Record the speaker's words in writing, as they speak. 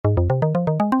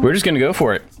We're just going to go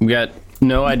for it. We got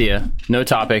no idea, no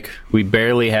topic. We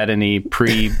barely had any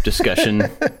pre-discussion.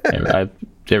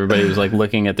 Everybody was like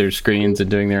looking at their screens and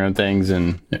doing their own things,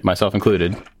 and myself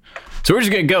included. So we're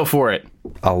just going to go for it.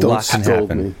 Lot can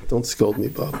happen. Don't scold me,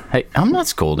 Bob. Hey, I'm not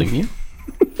scolding you.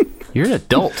 You're an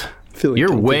adult. You're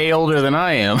guilty. Way older than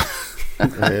I am.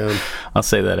 I am. I'll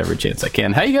say that every chance I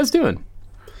can. How you guys doing?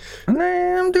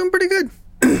 I'm doing pretty good.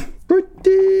 Pretty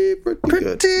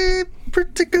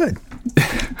good.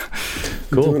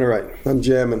 Cool. I'm doing all right. I'm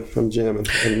jamming.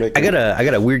 I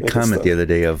got a weird comment the other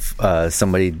day of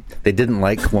somebody. They didn't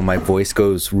like when my voice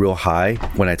goes real high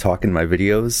when I talk in my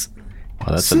videos.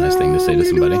 Well, that's a nice thing to say to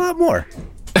somebody. A lot more.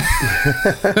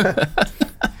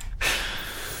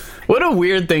 What a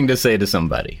weird thing to say to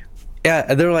somebody.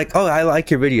 Yeah, they're like, "Oh, I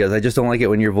like your videos. I just don't like it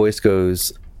when your voice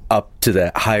goes up to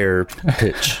that higher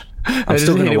pitch." I'm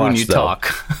still gonna watch when you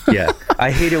talk. Yeah, I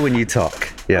hate it when you talk.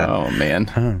 Yeah. Oh man.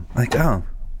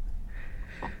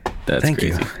 That's thank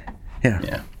crazy. you. Yeah.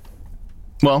 Yeah.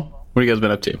 Well, what have you guys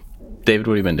been up to, David?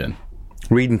 What have you been doing?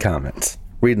 Reading comments.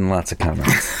 Reading lots of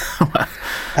comments.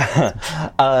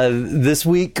 This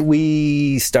week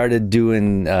we started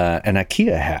doing an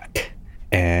IKEA hack,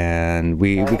 and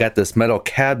we got this metal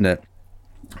cabinet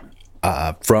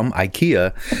from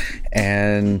IKEA,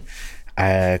 and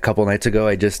a couple nights ago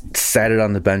I just sat it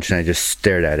on the bench and I just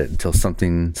stared at it until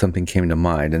something came to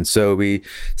mind. And so we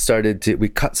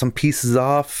cut some pieces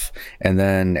off and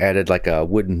then added like a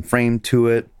wooden frame to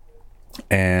it.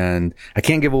 And I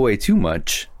can't give away too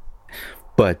much,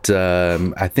 but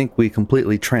I think we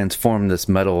completely transformed this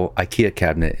metal IKEA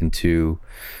cabinet into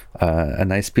a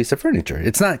nice piece of furniture.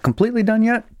 It's not completely done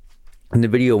yet, and the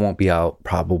video won't be out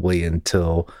probably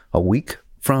until a week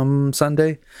from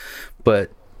Sunday,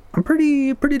 but I'm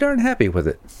pretty darn happy with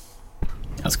it.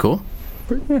 That's cool.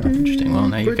 Interesting. Well,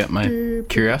 now you've got my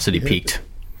curiosity piqued.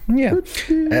 Yeah.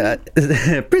 Pretty.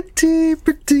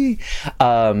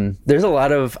 There's a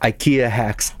lot of IKEA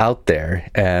hacks out there,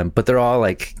 but they're all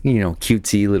like,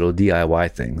 cutesy little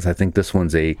DIY things. I think this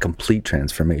one's a complete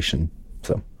transformation.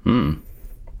 So,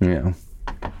 yeah.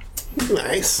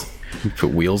 Nice. You put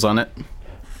wheels on it?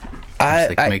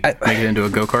 Make it into a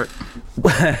go-kart?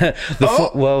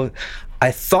 Well, I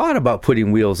thought about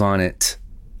putting wheels on it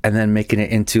and then making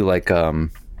it into like a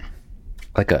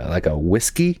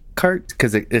whiskey cart,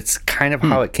 because it's kind of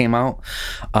how it came out.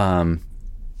 I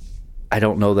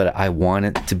don't know that I want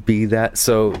it to be that,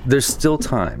 so there's still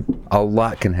time. A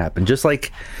lot can happen, just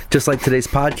like today's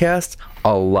podcast.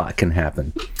 A lot can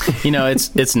happen.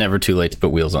 It's never too late to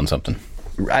put wheels on something.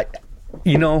 Right?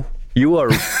 You are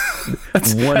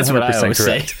 100%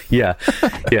 correct. Say. Yeah.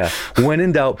 When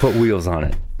in doubt, put wheels on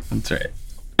it. That's right.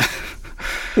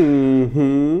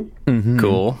 Mm-hmm.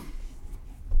 Cool.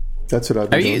 That's what I've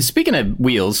been doing. Speaking of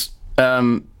wheels,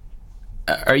 are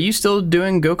you still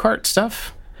doing go-kart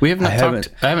stuff? We have not talked.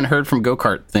 I haven't heard from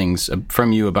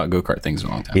from you about go-kart things in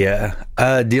a long time. Yeah.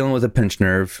 Dealing with a pinched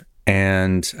nerve,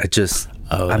 and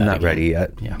I'm not ready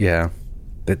yet. Yeah.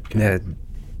 That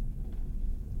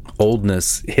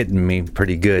oldness hitting me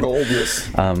pretty good. Oldness.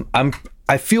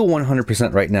 I feel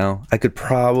 100% right now. I could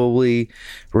probably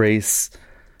race.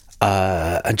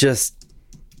 I'm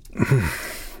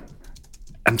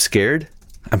scared.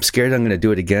 I'm scared I'm going to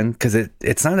do it again, because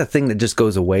it's not a thing that just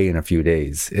goes away in a few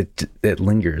days. It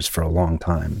lingers for a long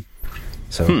time.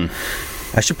 So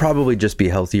I should probably just be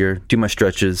healthier, do my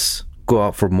stretches, go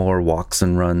out for more walks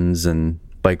and runs and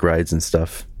bike rides and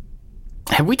stuff.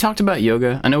 Have we talked about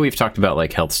yoga? I know we've talked about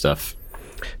like health stuff.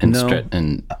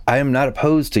 And I am not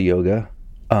opposed to yoga.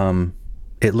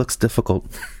 It looks difficult.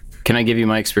 Can I give you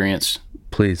my experience?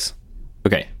 Please.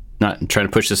 Okay. Not trying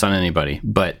to push this on anybody,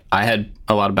 but I had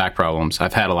a lot of back problems.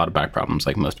 I've had a lot of back problems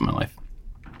like most of my life.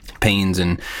 Pains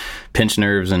and pinched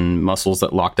nerves and muscles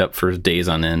that locked up for days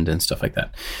on end and stuff like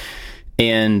that.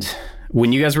 And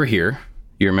when you guys were here,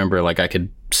 you remember like I could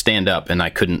stand up and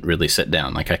I couldn't really sit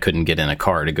down. Like I couldn't get in a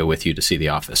car to go with you to see the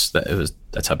office.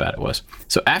 That's how bad it was.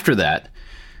 So after that,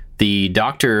 the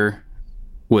doctor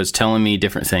was telling me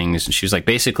different things. And she was like,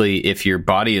 basically, if your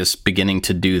body is beginning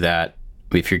to do that,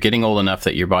 if you're getting old enough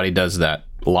that your body does that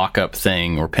lockup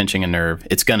thing or pinching a nerve,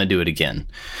 it's going to do it again.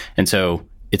 And so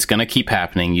it's going to keep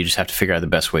happening. You just have to figure out the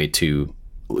best way to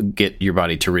get your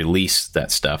body to release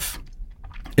that stuff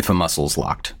if a muscle is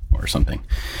locked or something.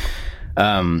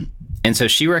 And so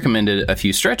she recommended a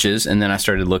few stretches, and then I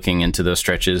started looking into those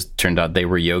stretches. Turned out they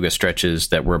were yoga stretches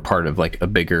that were part of like a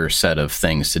bigger set of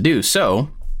things to do. So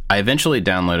I eventually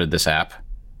downloaded this app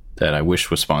that I wish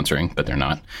was sponsoring, but they're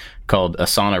not, called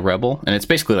Asana Rebel. And it's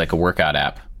basically like a workout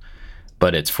app,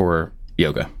 but it's for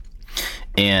yoga.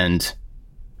 And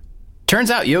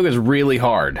turns out yoga is really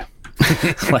hard.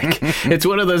 Like, it's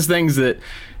one of those things that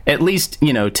at least,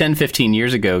 10, 15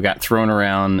 years ago got thrown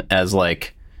around as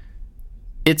like,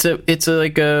 it's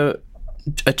like a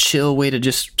chill way to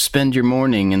just spend your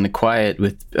morning in the quiet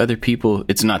with other people.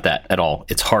 It's not that at all.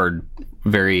 It's hard,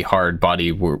 very hard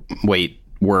body weight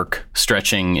work,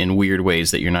 stretching in weird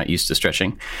ways that you're not used to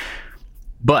stretching.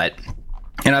 But,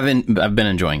 and I've been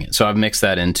enjoying it. So I've mixed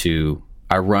that into,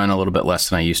 I run a little bit less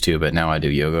than I used to, but now I do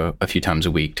yoga a few times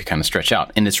a week to kind of stretch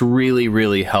out. And it's really,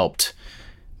 really helped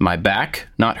my back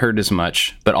not hurt as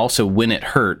much, but also when it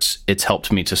hurts, it's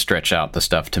helped me to stretch out the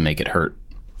stuff to make it hurt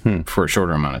for a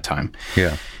shorter amount of time.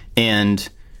 Yeah. And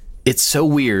it's so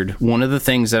weird. One of the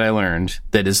things that I learned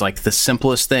that is like the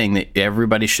simplest thing that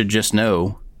everybody should just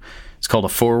know, it's called a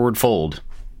forward fold.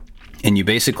 And you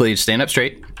basically stand up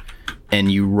straight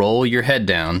and you roll your head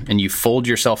down and you fold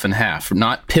yourself in half,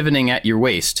 not pivoting at your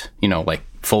waist, like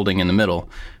folding in the middle,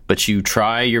 but you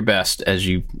try your best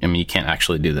you can't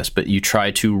actually do this, but you try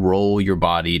to roll your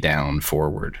body down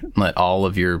forward.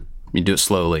 You do it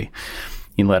slowly.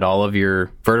 You let all of your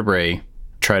vertebrae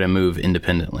try to move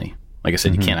independently. Like I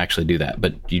said, you can't actually do that,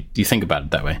 but you think about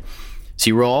it that way. So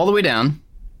you roll all the way down,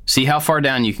 see how far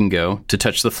down you can go to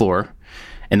touch the floor.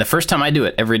 And the first time I do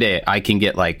it every day, I can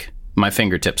get like my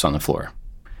fingertips on the floor.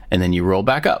 And then you roll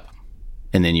back up.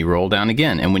 And then you roll down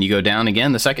again. And when you go down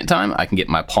again the second time, I can get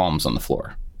my palms on the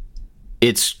floor.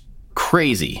 It's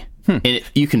crazy. And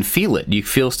you can feel it. You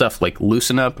feel stuff like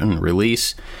loosen up and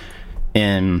release.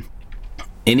 And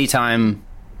anytime,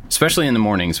 especially in the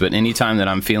mornings, but anytime that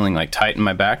I'm feeling like tight in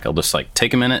my back, I'll just like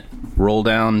take a minute, roll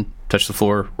down, touch the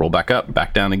floor, roll back up,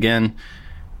 back down again.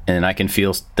 And I can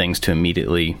feel things to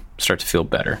immediately start to feel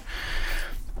better.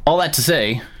 All that to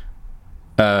say,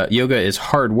 yoga is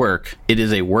hard work. It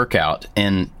is a workout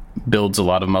and builds a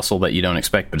lot of muscle that you don't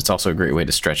expect, but it's also a great way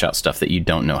to stretch out stuff that you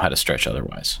don't know how to stretch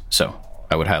otherwise. So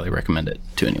I would highly recommend it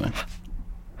to anyone.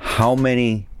 How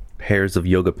many pairs of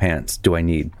yoga pants do I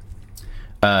need?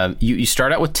 You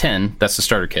start out with 10. That's the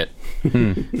starter kit.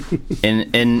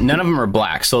 And none of them are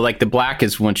black. So like the black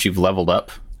is once you've leveled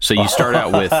up. So you start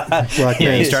out with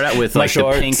you start out with like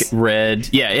the pink, red.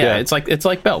 Yeah. It's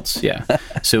like belts. Yeah.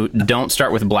 So don't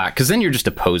start with black, because then you're just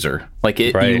a poser. Like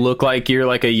you look like you're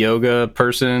like a yoga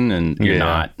person and you're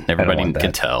not. Everybody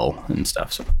can tell and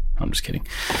stuff. So I'm just kidding.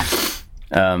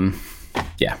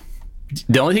 Yeah.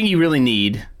 The only thing you really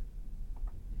need,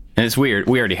 and it's weird,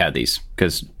 we already had these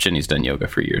because Jenny's done yoga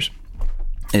for years,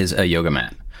 is a yoga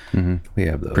mat. Mm-hmm. We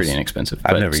have those. Pretty inexpensive.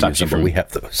 I've never used them, but we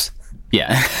have those.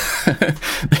 Yeah.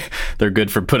 They're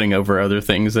good for putting over other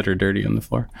things that are dirty on the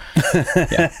floor.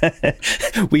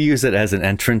 Yeah. We use it as an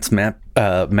entrance mat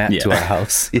to our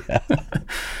house. Yeah.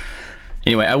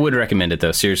 Anyway, I would recommend it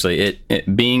though. Seriously,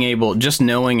 it being able, just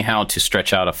knowing how to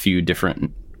stretch out a few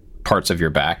different parts of your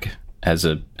back as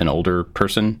an older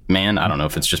person, man, I don't know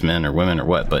if it's just men or women or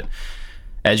what, but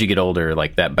as you get older,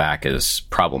 like that back is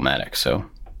problematic. So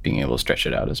being able to stretch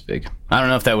it out is big. I don't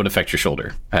know if that would affect your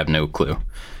shoulder. I have no clue.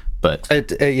 But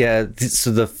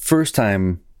so the first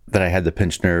time that I had the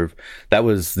pinched nerve, that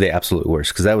was the absolute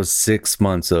worst, because that was 6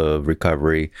 months of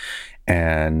recovery,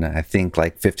 and I think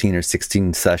like 15 or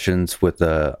 16 sessions with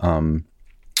a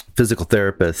physical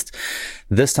therapist.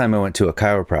 This time I went to a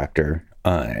chiropractor,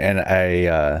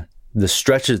 and the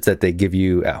stretches that they give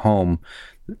you at home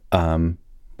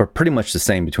are pretty much the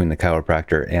same between the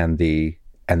chiropractor and the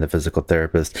physical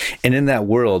therapist. And in that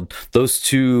world, those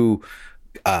two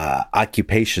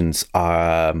occupations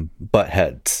are butt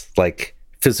heads. Like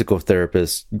physical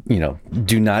therapists,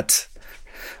 do not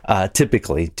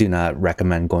typically do not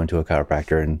recommend going to a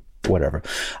chiropractor and whatever.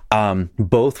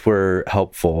 Both were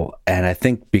helpful, and I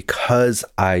think because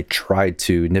I tried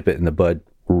to nip it in the bud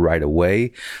right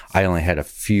away, I only had a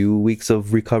few weeks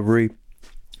of recovery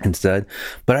instead.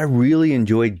 But I really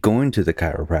enjoyed going to the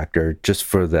chiropractor just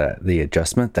for the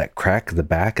adjustment, that crack, the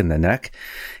back and the neck.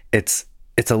 It's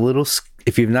a little,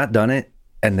 if you've not done it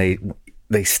and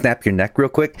they snap your neck real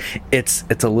quick, it's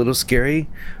a little scary,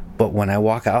 but when I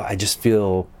walk out, I just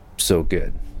feel so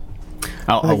good.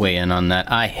 I'll weigh in on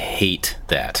that. I hate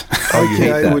that. Oh, you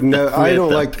hate that? I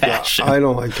don't like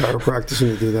chiropractors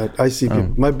when you do that. I see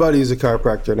people. My buddy is a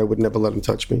chiropractor, and I would never let him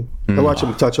touch me. I watch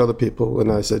him touch other people,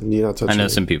 and I said, "You're not touching me." I know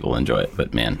some people enjoy it,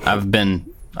 but man, I've been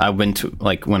to,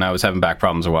 like, when I was having back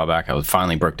problems a while back, I was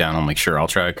finally broke down. I'm like, sure, I'll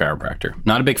try a chiropractor.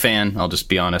 Not a big fan. I'll just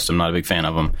be honest. I'm not a big fan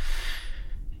of them.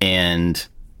 And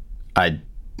I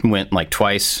went like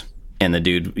twice, and the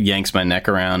dude yanks my neck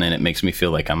around, and it makes me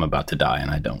feel like I'm about to die, and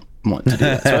I don't want to do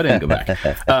that. So I didn't go back.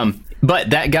 But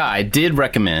that guy did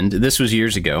recommend, this was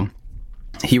years ago,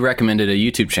 he recommended a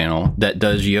YouTube channel that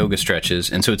does yoga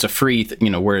stretches. And so it's a free,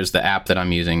 whereas the app that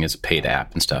I'm using is a paid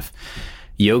app and stuff.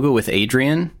 Yoga with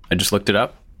Adriene. I just looked it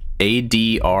up.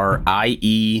 Adriene.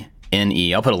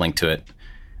 I'll put a link to it.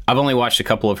 I've only watched a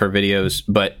couple of her videos,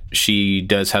 but she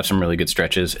does have some really good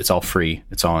stretches. It's all free.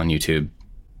 It's all on YouTube.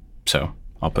 So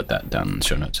I'll put that down in the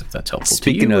show notes if that's helpful.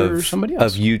 Speaking to you of or somebody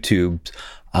else. Of YouTube,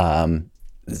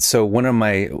 so one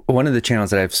of the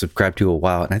channels that I've subscribed to a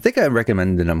while, and I think I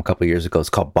recommended them a couple of years ago, is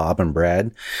called Bob and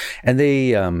Brad, and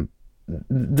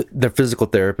they're physical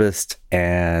therapists,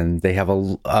 and they have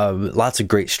lots of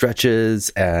great stretches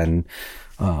and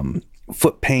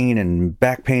foot pain and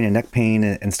back pain and neck pain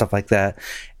and stuff like that.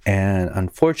 And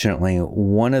unfortunately,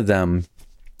 one of them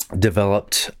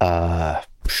developed I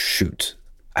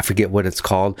forget what it's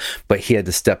called, but he had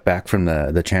to step back from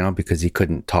the channel because he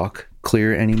couldn't talk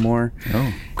clear anymore.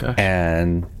 Oh, gosh.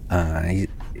 And I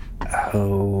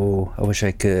wish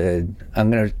I could.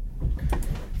 I'm gonna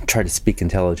try to speak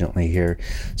intelligently here.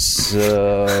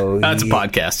 So that's a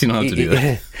podcast. You don't have to do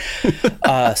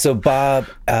that. So Bob,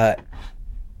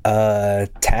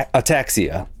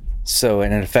 ataxia. So,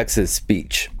 and it affects his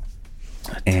speech.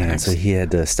 And so he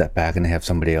had to step back and have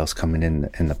somebody else coming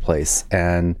in the place.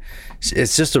 And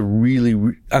it's just a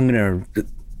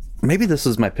maybe this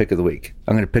is my pick of the week.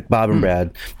 I'm going to pick Bob and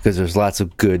Brad because there's lots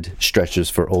of good stretches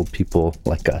for old people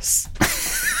like us.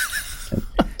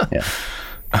 Yeah.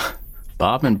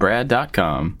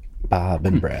 Bobandbrad.com. Bob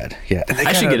and Brad. Yeah.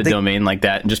 I should get a domain like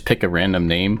that and just pick a random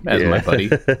name as my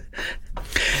buddy.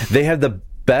 They have the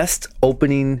best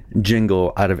opening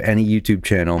jingle out of any YouTube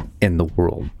channel in the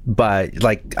world. But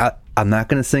I'm not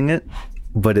going to sing it,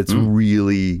 but it's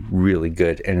really, really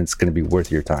good, and it's going to be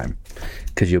worth your time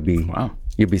because you'll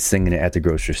be singing it at the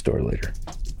grocery store later.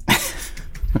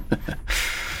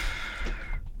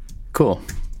 Cool.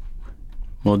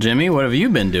 Well, Jimmy, what have you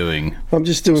been doing? I'm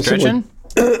just doing stretching.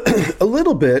 A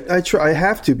little bit. I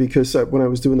have to because when I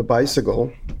was doing the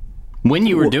bicycle. When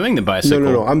you were doing the bicycle?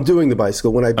 No. I'm doing the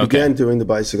bicycle. When I began doing the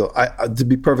bicycle, I to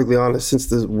be perfectly honest, since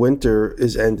the winter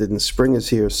is ended and spring is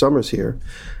here, summer's here,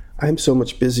 I'm so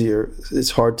much busier.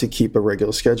 It's hard to keep a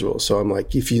regular schedule. So I'm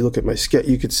like, if you look at my schedule,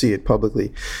 you could see it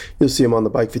publicly. You'll see I'm on the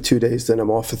bike for 2 days, then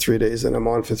I'm off for 3 days, then I'm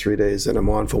on for 3 days, then I'm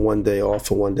on for 1 day, off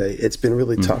for 1 day. It's been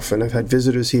really tough. And I've had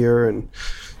visitors here. And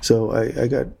so I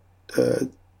got,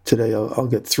 today I'll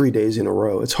get 3 days in a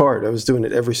row. It's hard. I was doing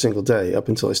it every single day up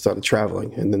until I started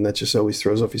traveling. And then that just always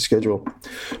throws off your schedule.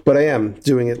 But I am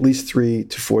doing at least 3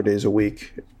 to 4 days a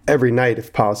week, every night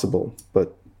if possible.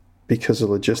 But because of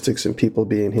logistics and people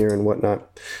being here and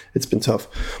whatnot, it's been tough.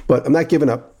 But I'm not giving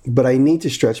up. But I need to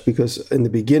stretch because in the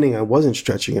beginning I wasn't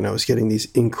stretching and I was getting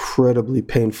these incredibly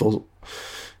painful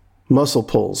muscle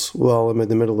pulls while I'm in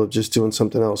the middle of just doing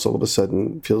something else. All of a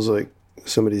sudden it feels like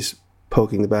somebody's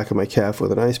poking the back of my calf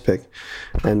with an ice pick,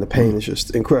 and the pain is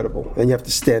just incredible. And you have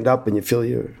to stand up and you feel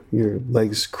your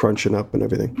legs crunching up and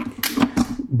everything.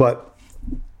 But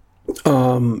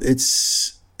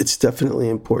it's definitely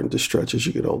important to stretch as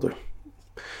you get older.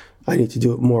 I need to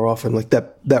do it more often. Like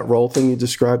that roll thing you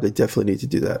described, I definitely need to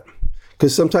do that.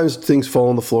 Because sometimes things fall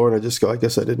on the floor and I just go, I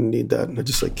guess I didn't need that. And I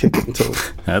just kick it until...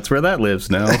 That's where that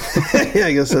lives now. Yeah,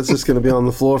 I guess that's just going to be on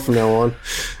the floor from now on.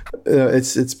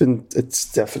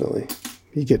 It's definitely...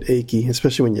 You get achy,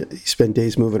 especially when you spend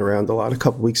days moving around a lot. A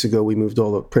couple weeks ago, we moved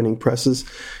all the printing presses,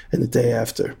 and the day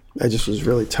after, I just was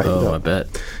really tightened up. I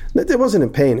bet. It wasn't in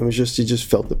pain. It was just, you just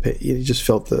felt the pain. You just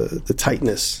felt the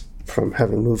tightness from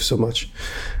having moved so much.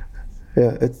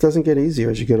 Yeah, it doesn't get easier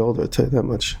as you get older, I'll tell you that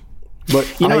much. But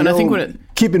I think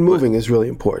keeping moving is really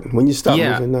important. When you stop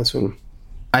moving, that's when...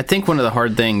 I think one of the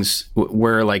hard things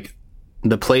where,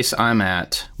 the place I'm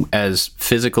at, as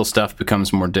physical stuff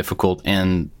becomes more difficult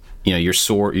and... you're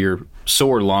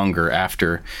sore longer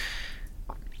after.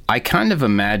 I kind of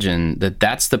imagine that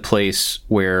that's the place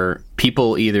where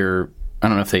people either, I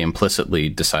don't know if they implicitly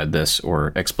decide this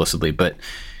or explicitly, but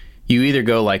you either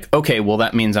go okay, well,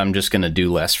 that means I'm just going to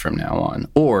do less from now on.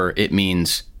 Or it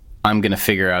means I'm going to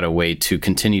figure out a way to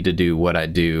continue to do what I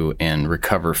do and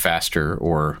recover faster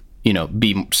or,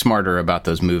 be smarter about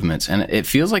those movements. And it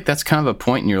feels like that's kind of a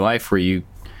point in your life where you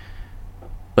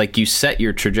set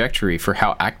your trajectory for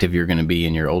how active you're going to be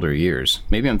in your older years.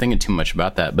 Maybe I'm thinking too much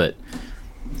about that, but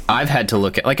I've had to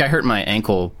look at, I hurt my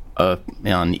ankle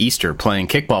on Easter playing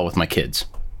kickball with my kids,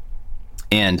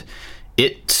 and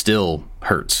it still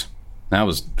hurts. That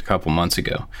was a couple months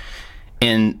ago.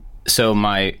 And so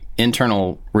my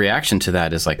internal reaction to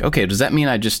that is okay, does that mean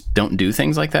I just don't do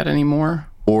things like that anymore?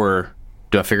 Or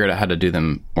do I figure out how to do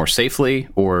them more safely?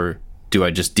 Or do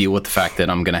I just deal with the fact that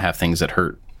I'm going to have things that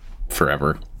hurt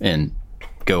forever and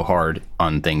go hard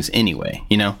on things anyway,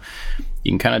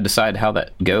 you can kind of decide how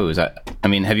that goes. I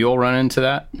mean, have you all run into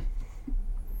that?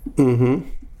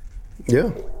 Yeah.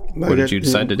 What did you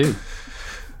decide to do?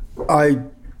 I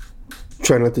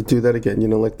try not to do that again.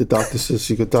 Like the doctor says,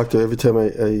 you go, doctor, every time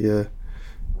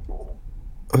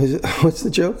what's the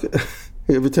joke?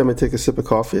 Every time I take a sip of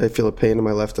coffee, I feel a pain in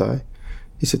my left eye.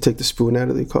 He said, take the spoon out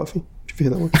of the coffee. Did you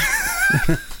hear that one?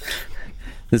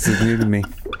 This is new to me.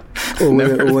 Or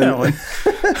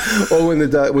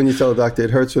when you tell a doctor, it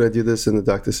hurts when I do this, and the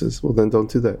doctor says, well, then don't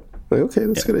do that. Like, okay,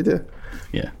 that's a good idea.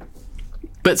 Yeah.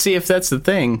 But see, if that's the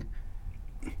thing,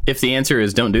 if the answer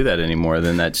is don't do that anymore,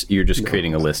 then you're just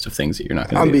creating a list of things that you're not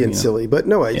going to do. I'm being silly, but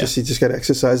no, you just got to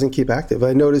exercise and keep active.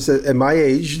 I notice that at my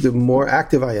age, the more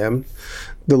active I am,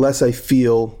 the less I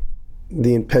feel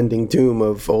the impending doom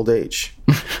of old age.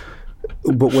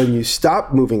 But when you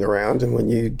stop moving around and when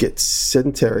you get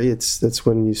sedentary, that's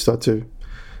when you start to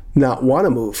not want to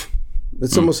move.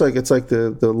 It's almost like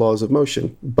the laws of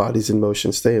motion. Bodies in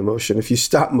motion stay in motion. If you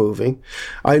stop moving,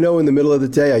 I know in the middle of the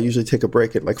day, I usually take a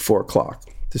break at like 4 o'clock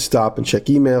to stop and check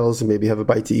emails and maybe have a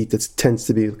bite to eat. That tends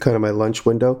to be kind of my lunch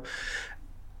window.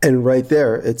 And right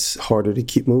there, it's harder to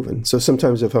keep moving. So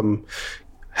sometimes if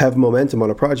have momentum on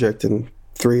a project and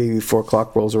 3-4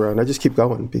 o'clock rolls around, I just keep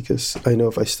going because I know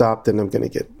if I stop, then I'm going to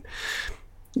get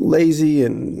lazy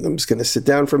and I'm just going to sit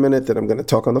down for a minute, then I'm going to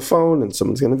talk on the phone and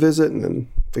someone's going to visit and then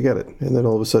forget it. And then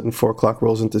all of a sudden 4 o'clock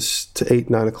rolls into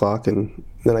 8-9 o'clock and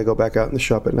then I go back out in the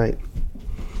shop at night.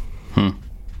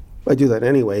 I do that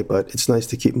anyway, but it's nice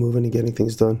to keep moving and getting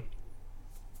things done.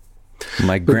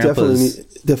 My grandpa's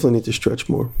definitely need to stretch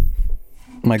more.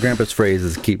 My grandpa's phrase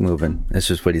is keep moving. It's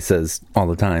just what he says all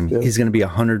the time. Yeah. He's going to be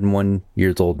 101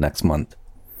 years old next month.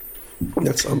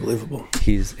 That's unbelievable.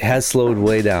 He has slowed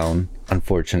way down,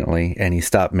 unfortunately, and he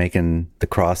stopped making the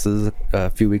crosses a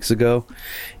few weeks ago,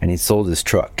 and he sold his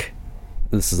truck.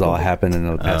 This has all happened in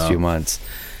the past few months.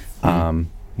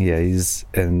 It's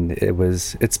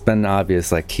been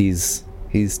obvious, like he's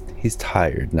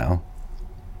tired now.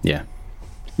 Yeah,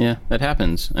 that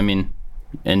happens. I mean,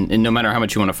 and no matter how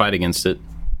much you want to fight against it,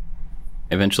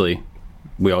 eventually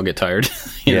we all get tired.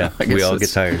 We all get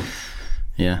tired.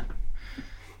 Yeah.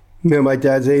 Yeah, my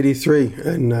dad's 83,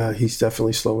 and he's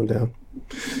definitely slowing down.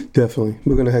 Definitely.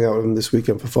 We're going to hang out with him this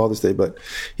weekend for Father's Day, but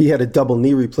he had a double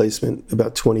knee replacement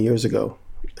about 20 years ago,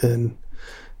 and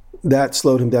that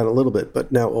slowed him down a little bit,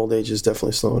 but now old age is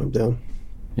definitely slowing him down.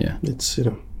 Yeah. It's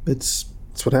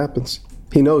what happens.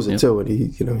 He knows it too, and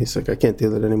he's like, I can't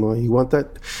do that anymore. You want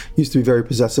that? He used to be very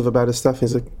possessive about his stuff.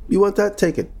 He's like, you want that?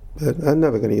 Take it. But I'm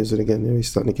never going to use it again. He's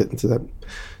starting to get into that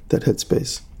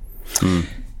headspace.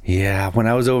 Yeah, when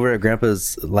I was over at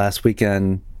Grandpa's last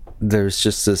weekend, there's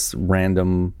just this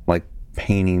random like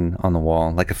painting on the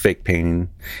wall, like a fake painting,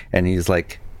 and he's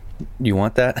like, you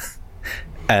want that?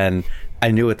 And I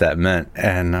knew what that meant,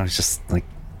 and I was just like,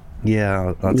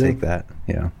 yeah, I'll take that.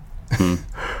 Yeah.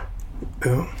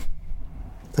 Yeah.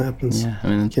 Happens. Yeah, I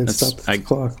mean, can't stop the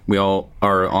clock. We all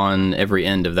are on every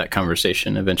end of that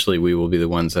conversation. Eventually, we will be the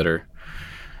ones that are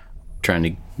trying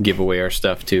to give away our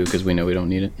stuff too, because we know we don't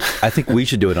need it. I think we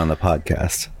should do it on the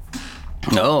podcast.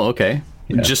 Oh, okay.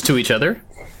 Yeah. Just to each other?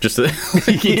 Just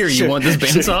here, you want this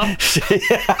bandsaw?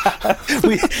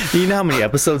 You know how many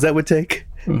episodes that would take?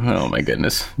 Oh my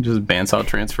goodness. Just bandsaw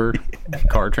transfer,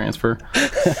 car transfer.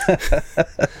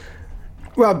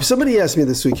 Rob, somebody asked me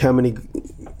this week how many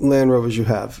Land Rovers you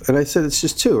have, and I said it's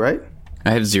just 2, right?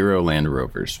 I have 0 Land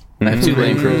Rovers. I have 2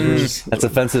 Land Cruisers. That's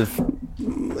offensive.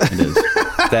 It is.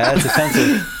 That's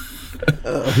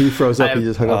offensive. He froze up. He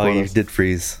just hung up on you us. did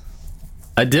freeze.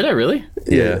 Did I really?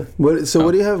 Yeah. What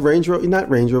do you have? Range Rover? Not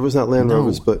Range Rovers, not Land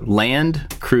Rovers, but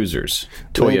Land Cruisers,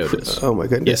 Toyotas. Oh my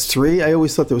goodness, yes. 3? I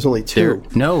always thought there was only 2.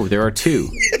 There are 2.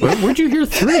 Where'd you hear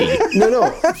 3? No,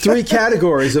 3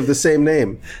 categories of the same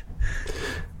name.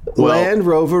 Land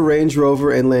Rover, Range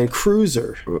Rover, and Land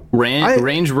Cruiser.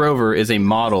 Range Rover is a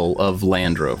model of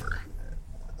Land Rover.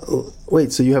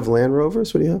 Wait, so you have Land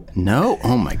Rovers? What do you have? No.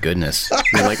 Oh my goodness.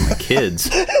 You're like my kids.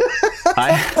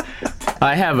 I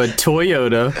have a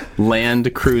Toyota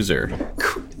Land Cruiser.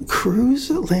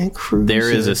 Land Cruiser.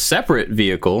 There is a separate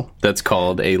vehicle that's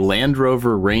called a Land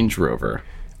Rover Range Rover.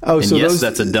 Oh, and so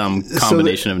that's a dumb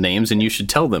combination of names, and you should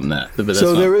tell them that. But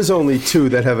so there is only 2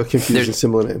 that have a confusing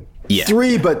similar name. Yeah.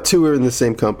 3, but 2 are in the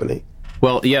same company.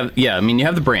 Well, yeah. I mean, you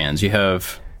have the brands. You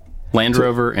have Land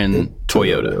Rover and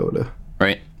Toyota.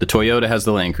 Right? The Toyota has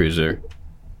the Land Cruiser.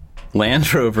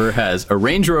 Land Rover has a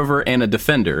Range Rover and a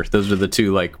Defender. Those are the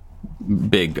 2 like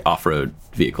big off-road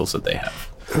vehicles that they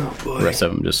have. Oh boy. The rest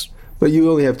of them just. But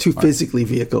you only have 2 physically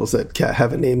vehicles that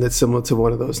have a name that's similar to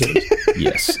one of those names.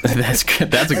 Yes, that's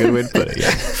a good way to put it.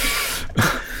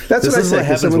 Yeah. That's This what I is say. what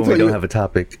happens when we don't have a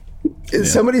topic.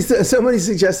 Somebody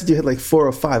suggested you had like 4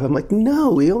 or 5. I'm like,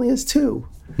 no, he only has 2.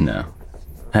 No.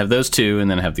 I have those 2, and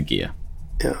then I have the Ghia.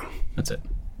 Yeah. That's it.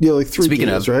 You have like 3 Speaking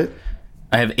Ghias, of, right?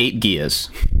 I have 8 Ghias.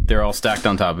 They're all stacked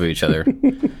on top of each other.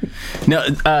 No,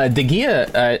 the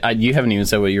Ghia, you haven't even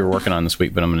said what you were working on this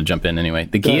week, but I'm going to jump in anyway.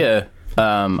 The Ghia,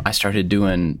 I started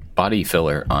doing body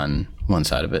filler on one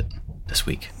side of it this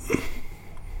week.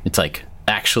 It's like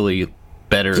actually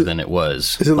better than it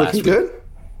was. Is it last looking week. good?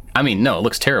 I mean, no, it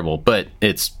looks terrible, but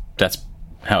that's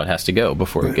how it has to go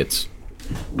before it gets.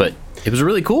 But it was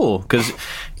really cool because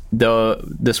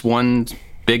this one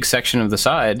big section of the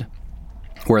side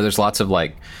where there's lots of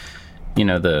like, you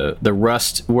know, the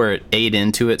rust where it ate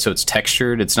into it, so it's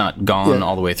textured. It's not gone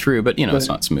all the way through, but you know, it's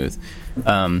not smooth.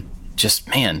 Just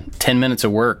man, 10 minutes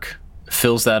of work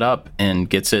fills that up and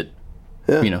gets it,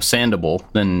 you know, sandable.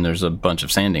 Then there's a bunch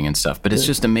of sanding and stuff, but it's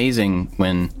just amazing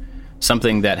when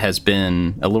something that has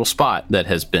been a little spot that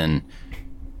has been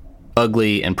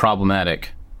ugly and problematic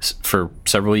for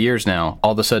several years now,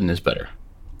 all of a sudden is better.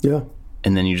 Yeah.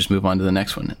 And then you just move on to the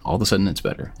next one. And all of a sudden it's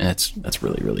better. And that's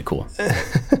really, really cool.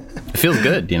 It feels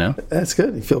good, you know? That's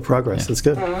good. You feel progress. That's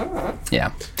good.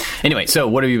 Yeah. Anyway, so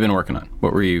what have you been working on?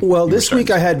 What were you? Well, this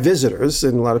week I had visitors,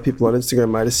 and a lot of people on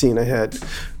Instagram might have seen. I had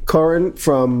Corin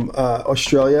from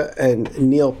Australia and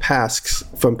Neil Pasks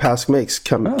from Pask Makes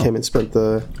came and spent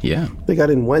They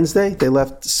got in Wednesday. They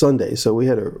left Sunday. So we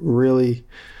had a really,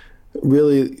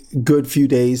 really good few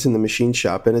days in the machine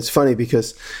shop. And it's funny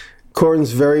because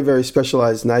Corin's very, very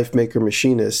specialized knife maker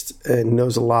machinist and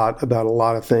knows a lot about a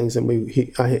lot of things. And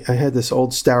I had this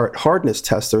old Starrett hardness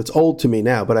tester. It's old to me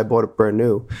now, but I bought it brand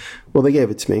new. Well, they gave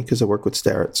it to me because I work with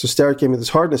Starrett. So Starrett gave me this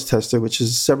hardness tester, which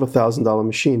is a several $1,000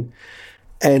 machine.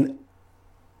 And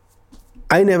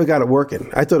I never got it working.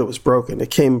 I thought it was broken. It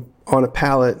came on a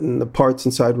pallet and the parts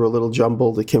inside were a little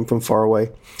jumbled. It came from far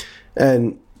away.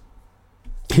 And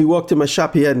he walked in my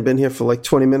shop. He hadn't been here for like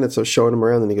 20 minutes. I was showing him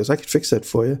around and he goes, I could fix that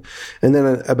for you. And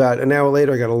then about an hour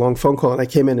later, I got a long phone call and I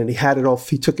came in and he had it all.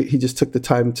 He just took the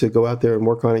time to go out there and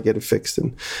work on it, get it fixed.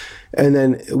 And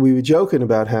then we were joking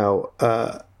about how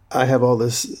I have all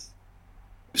this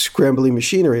scrambly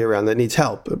machinery around that needs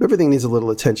help. Everything needs a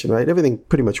little attention, right? Everything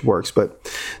pretty much works.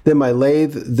 But then my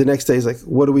lathe, the next day is like,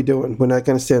 what are we doing? We're not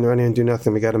going to stand around here and do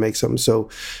nothing. We got to make something. So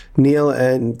Neil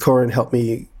and Corin helped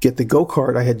me get the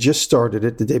go-kart. I had just started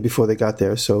it the day before they got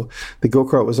there. So the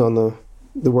go-kart was on the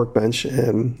workbench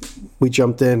and we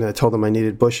jumped in. I told them I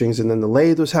needed bushings, and then the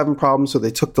lathe was having problems. So they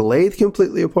took the lathe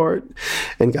completely apart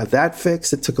and got that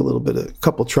fixed. It took a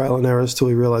couple trial and errors till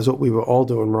we realized what we were all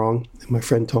doing wrong. And my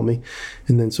friend told me.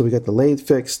 And then so we got the lathe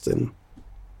fixed, and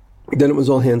then it was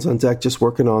all hands on deck just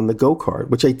working on the go-kart,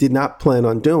 which I did not plan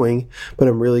on doing, but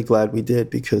I'm really glad we did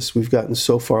because we've gotten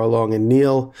so far along. And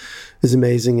Neil is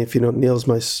amazing. If you don't, Neil's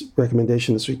my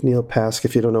recommendation this week, Neil Pask.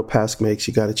 If you don't know Pask Makes,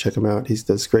 you got to check him out. He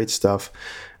does great stuff.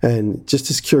 And just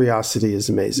his curiosity is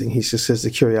amazing. He just has the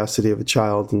curiosity of a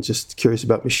child and just curious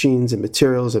about machines and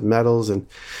materials and metals. And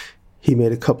he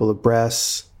made a couple of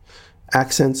brass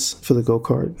accents for the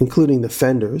go-kart, including the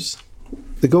fenders.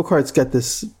 The go-kart's got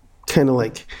this kind of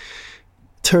like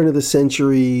turn of the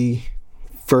century,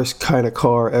 first kind of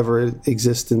car ever in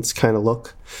existence kind of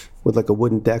look with like a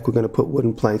wooden deck. We're going to put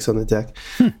wooden planks on the deck.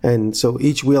 And so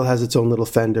each wheel has its own little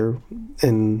fender.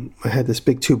 And I had this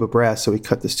big tube of brass. So we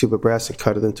cut this tube of brass and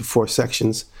cut it into 4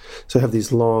 sections. So I have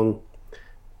these long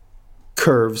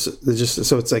curves.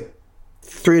 So it's like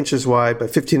 3 inches wide by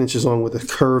 15 inches long with a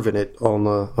curve in it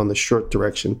on the short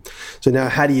direction. So now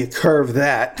how do you curve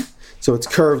that? So it's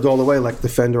curved all the way like the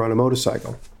fender on a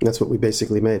motorcycle. And that's what we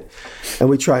basically made. And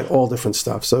we tried all different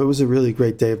stuff. So it was a really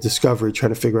great day of discovery,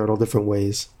 trying to figure out all different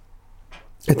ways.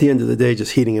 At the end of the day,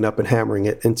 just heating it up and hammering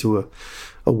it into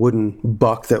a wooden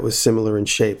buck that was similar in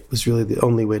shape was really the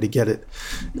only way to get it,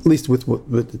 at least with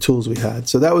the tools we had.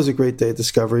 So that was a great day of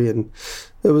discovery. And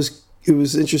it was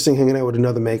interesting hanging out with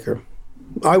another maker.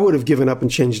 I would have given up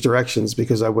and changed directions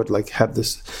because I would like have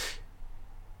this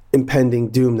impending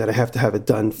doom that I have to have it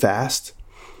done fast,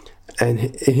 and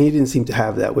he didn't seem to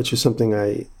have that, which was something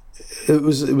it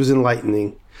was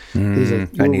enlightening. He's like,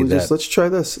 well, I need that. Let's try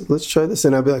this,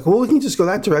 and I'd be like, well, we can just go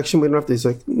that direction. We don't have to. He's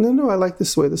like, no, I like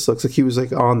this way this looks. Like he was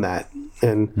like on that,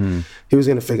 and he was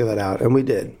going to figure that out, and we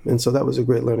did. And so that was a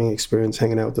great learning experience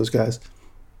hanging out with those guys.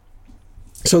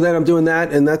 So then I'm doing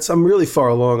that, and I'm really far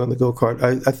along on the go-kart.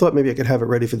 I thought maybe I could have it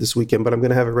ready for this weekend, but I'm going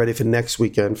to have it ready for next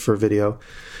weekend for video.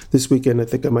 This weekend, I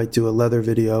think I might do a leather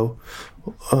video.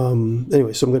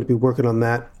 Anyway, so I'm going to be working on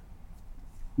that.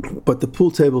 But the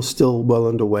pool table's still well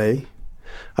underway.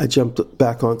 I jumped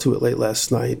back onto it late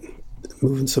last night,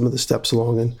 moving some of the steps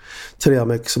along. And today I'll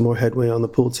make some more headway on the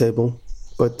pool table.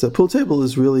 But the pool table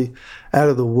is really out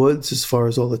of the woods as far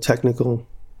as all the technical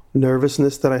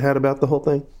nervousness that I had about the whole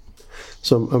thing.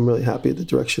 So I'm really happy with the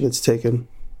direction it's taken.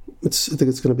 I think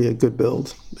it's going to be a good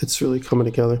build. It's really coming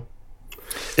together.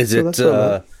 Is it?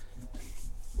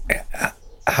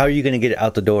 How are you going to get it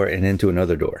out the door and into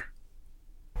another door?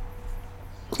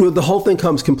 Well, the whole thing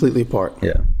comes completely apart.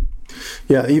 Yeah.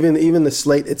 Yeah, even the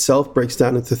slate itself breaks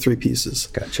down into 3 pieces.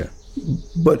 Gotcha.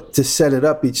 But to set it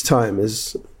up each time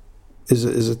is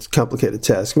a complicated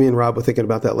task. Me and Rob were thinking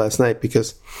about that last night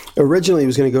because originally he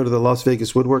was going to go to the Las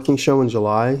Vegas Woodworking Show in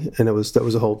July, and that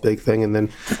was a whole big thing. And then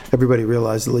everybody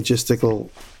realized the logistical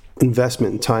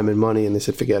investment in time and money, and they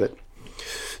said, forget it.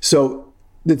 So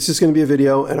it's just going to be a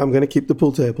video, and I'm going to keep the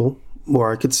pool table,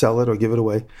 or I could sell it or give it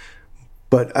away.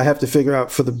 But I have to figure out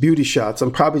for the beauty shots,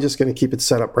 I'm probably just going to keep it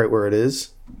set up right where it is.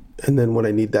 And then when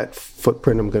I need that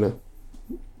footprint, I'm going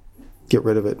to get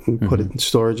rid of it and put it in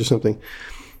storage or something.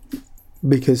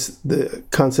 Because the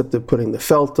concept of putting the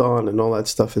felt on and all that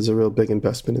stuff is a real big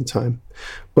investment in time.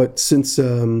 But since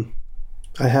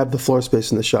I have the floor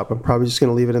space in the shop, I'm probably just going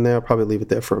to leave it in there. I'll probably leave it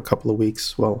there for a couple of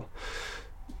weeks. Well,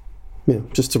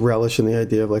 just to relish in the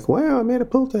idea of like, wow, I made a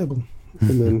pool table.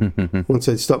 And then once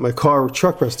I start my car or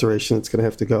truck restoration, it's going to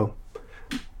have to go.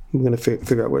 I'm going to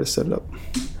figure out where to set it up.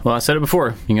 Well, I said it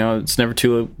before. It's never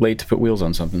too late to put wheels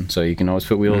on something. So you can always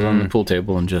put wheels on the pool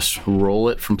table and just roll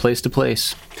it from place to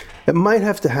place. It might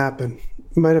have to happen.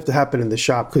 It might have to happen in the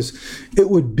shop because it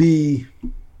would be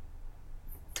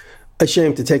a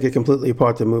shame to take it completely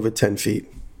apart to move it 10 feet.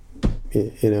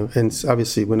 And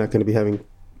obviously we're not going to be having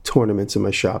tournaments in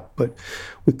my shop, but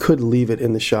we could leave it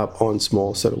in the shop on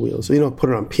small set of wheels. Put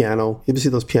it on piano. You ever see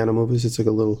those piano movers? It's like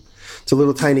a little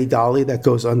tiny dolly that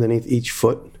goes underneath each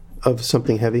foot of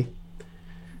something heavy.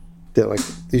 They're like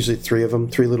usually 3 of them,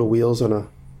 3 little wheels on a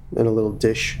little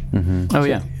dish. Mm-hmm. Oh,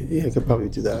 yeah. Yeah, I could probably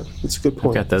do that. That's a good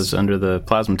point. I've got those under the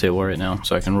plasma table right now,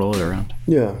 so I can roll it around.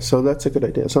 Yeah, so that's a good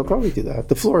idea. So I'll probably do that.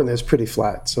 The floor in there is pretty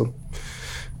flat, so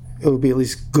it would be at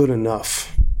least good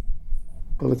enough.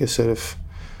 But like I said, if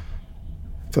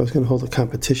I was going to hold a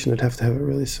competition, I'd have to have it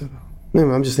really set up.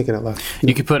 Anyway, I'm just thinking out loud.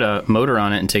 You could put a motor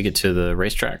on it and take it to the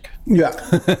racetrack. Yeah.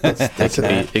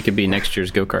 It could be next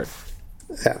year's go-kart.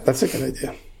 Yeah, that's a good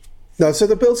idea. No, so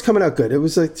the build's coming out good.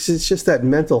 It's just that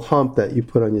mental hump that you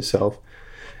put on yourself,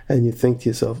 and you think to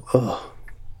yourself, oh,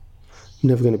 I'm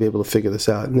never going to be able to figure this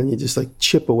out. And then you just like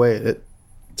chip away at it.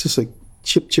 Just like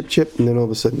chip, and then all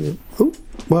of a sudden,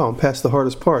 wow, I'm past the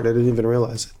hardest part. I didn't even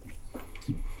realize it.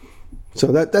 So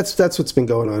that's what's been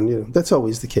going on. That's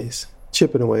always the case.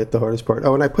 Chipping away at the hardest part.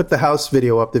 Oh, and I put the house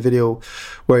video up, the video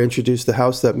where I introduced the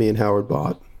house that me and Howard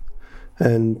bought.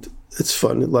 And it's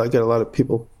fun. I got a lot of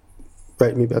people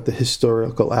writing me about the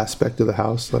historical aspect of the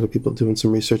house. A lot of people doing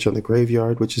some research on the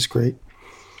graveyard, which is great.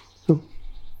 So,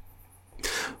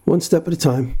 one step at a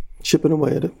time, chipping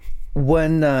away at it.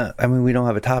 When, we don't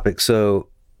have a topic, so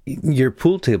your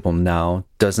pool table now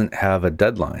doesn't have a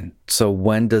deadline. So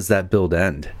when does that build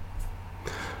end?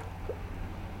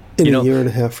 In a year and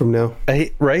a half from now.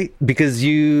 Right? Because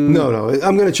you... No.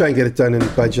 I'm going to try and get it done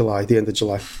by July, the end of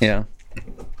July. Yeah.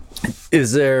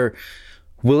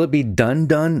 Will it be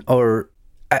done? Or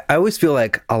I always feel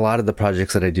like a lot of the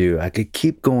projects that I do, I could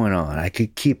keep going on. I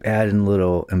could keep adding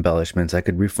little embellishments. I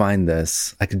could refine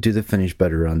this. I could do the finish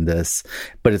better on this.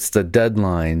 But it's the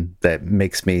deadline that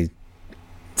makes me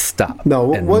stop. No,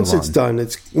 once it's done,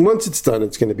 it's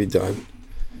going to be done.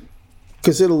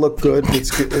 Because it'll look good. It's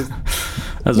good.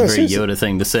 That was a very Yoda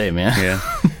thing to say, man. Yeah.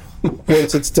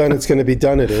 Once it's done, it's going to be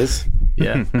done. It is.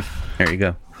 Yeah. There you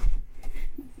go.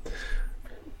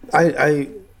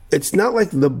 It's not like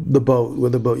the boat.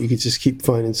 With the boat, you could just keep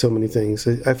finding so many things.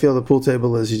 I feel the pool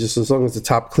table is as long as the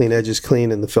top clean edge is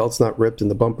clean and the felt's not ripped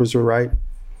and the bumpers are right,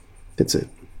 that's it.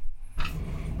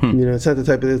 It's not the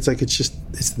type of,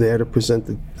 it's there to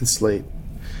present the slate.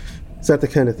 It's not the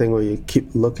kind of thing where you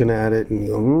keep looking at it and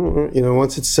go,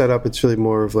 once it's set up, it's really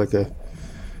more of like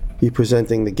you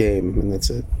presenting the game, and that's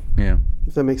it. Yeah.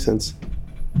 If that makes sense.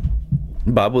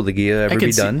 Bob, will the Ghia ever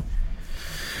be done?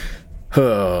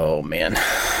 Oh, man.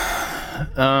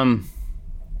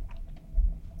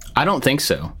 I don't think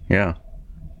so. Yeah.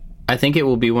 I think it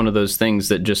will be one of those things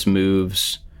that just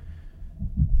moves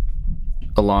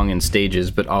along in stages,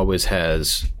 but always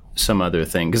has some other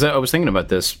thing. Because I was thinking about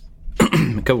this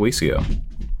a couple weeks ago.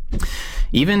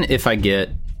 Even if I get,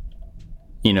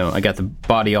 I got the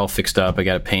body all fixed up, I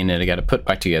got it painted, I got it put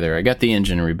back together, I got the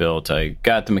engine rebuilt, I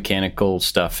got the mechanical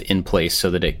stuff in place so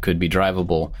that it could be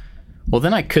drivable. Well,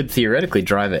 then I could theoretically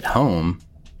drive it home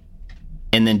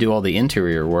and then do all the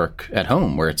interior work at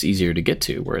home where it's easier to get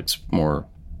to, where it's more,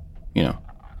 you know.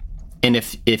 And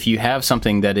if you have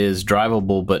something that is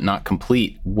drivable but not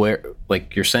complete, where,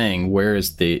 like you're saying, where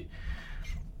is the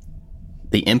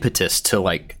impetus to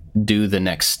like do the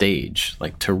next stage,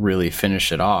 like to really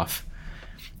finish it off?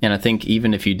 And I think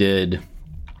even if you did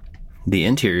the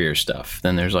interior stuff,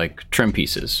 then there's like trim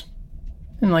pieces,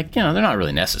 and like, you know, they're not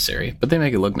really necessary, but they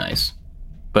make it look nice.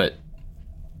 But,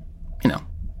 you know,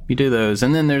 you do those,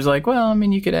 and then there's like, well, I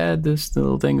mean, you could add this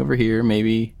little thing over here,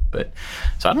 maybe. But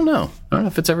so I don't know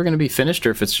if it's ever going to be finished,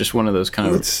 or if it's just one of those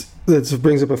kind of. That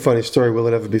brings up a funny story. Will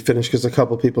it ever be finished? Because a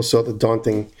couple of people saw the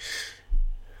daunting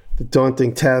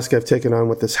task I've taken on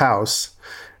with this house,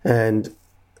 and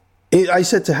I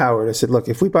said to Howard, I said, look,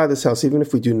 if we buy this house, even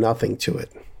if we do nothing to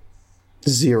it,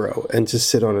 zero, and just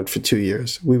sit on it for 2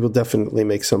 years, we will definitely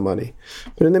make some money.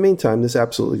 But in the meantime, there's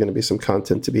absolutely going to be some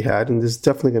content to be had, and there's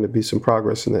definitely going to be some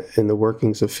progress in the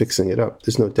workings of fixing it up.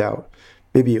 There's no doubt.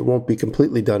 Maybe it won't be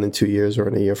completely done in 2 years or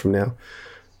in a year from now,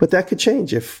 but that could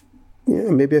change if, you know,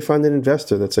 maybe I find an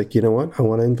investor that's like, you know what, I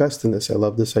want to invest in this. I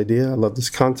love this idea. I love this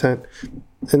content.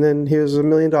 And then here's $1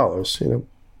 million. You know,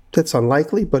 that's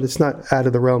unlikely, but it's not out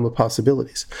of the realm of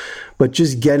possibilities. But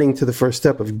just getting to the first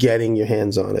step of getting your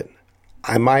hands on it,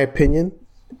 in my opinion,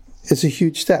 is a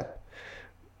huge step.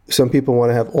 Some people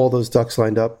want to have all those ducks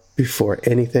lined up before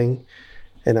anything,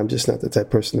 and I'm just not the type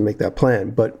of person to make that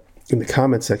plan. But in the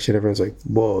comment section, everyone's like,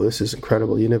 whoa, this is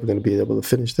incredible. You're never going to be able to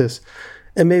finish this.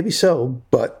 And maybe so,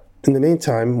 but in the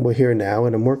meantime, we're here now,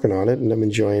 and I'm working on it, and I'm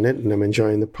enjoying it, and I'm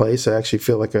enjoying the place. I actually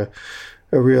feel like a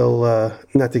real,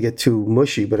 not to get too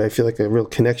mushy, but I feel like a real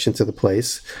connection to the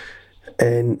place.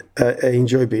 And I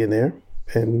enjoy being there,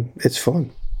 and it's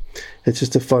fun. It's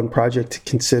just a fun project to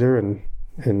consider, and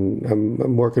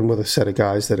I'm working with a set of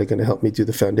guys that are going to help me do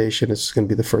the foundation. It's going to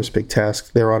be the first big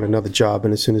task. They're on another job,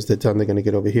 and as soon as they're done, they're going to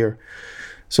get over here.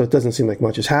 So it doesn't seem like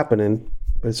much is happening,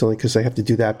 but it's only because I have to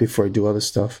do that before I do other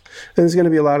stuff. And there's going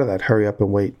to be a lot of that, hurry up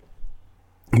and wait.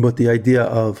 But the idea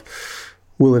of,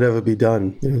 will it ever be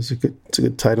done? You know, it's a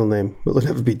good title name. Will it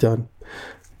ever be done?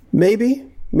 Maybe,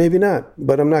 maybe not.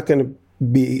 But I'm not going to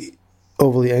be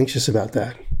overly anxious about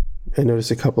that. I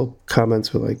noticed a couple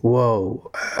comments were like,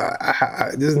 whoa,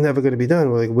 this is never going to be done.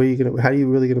 We're like, how are you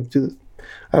really going to do this?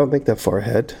 I don't think that far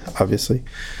ahead, obviously.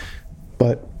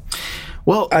 But,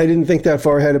 well, I didn't think that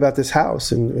far ahead about this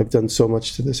house, and I've done so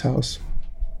much to this house.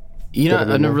 You know,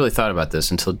 I never really thought about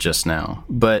this until just now.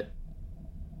 But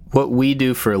what we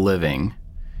do for a living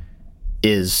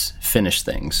is finish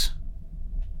things.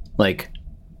 Like,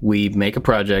 we make a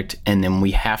project, and then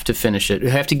we have to finish it. We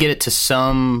have to get it to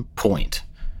some point,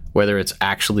 whether it's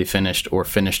actually finished or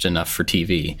finished enough for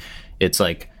TV. It's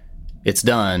like, it's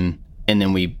done, and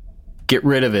then we get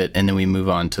rid of it, and then we move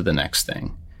on to the next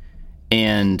thing.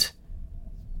 And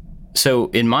so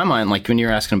in my mind, like when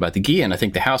you're asking about the Ghia, and I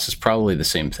think the house is probably the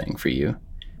same thing for you,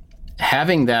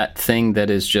 having that thing that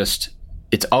is just,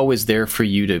 it's always there for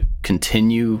you to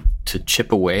continue to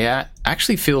chip away at,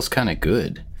 actually feels kind of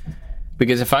good.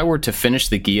 Because if I were to finish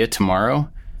the Ghia tomorrow,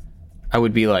 I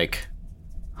would be like,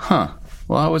 well,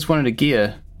 I always wanted a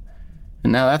Ghia,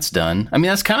 and now that's done. I mean,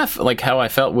 that's kind of like how I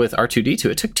felt with R2-D2.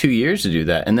 It took 2 years to do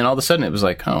that, and then all of a sudden it was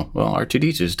like, oh, well,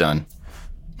 R2-D2's done.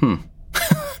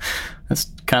 That's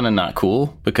kind of not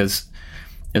cool, because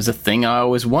it was a thing I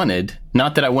always wanted.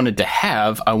 Not that I wanted to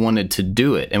have, I wanted to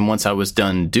do it. And once I was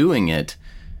done doing it,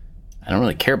 I don't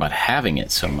really care about having it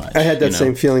so much. I had that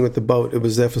same feeling with the boat. It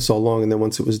was there for so long, and then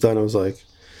once it was done, I was like,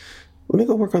 let me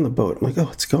go work on the boat. I'm like, oh,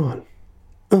 it's gone.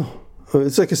 Oh,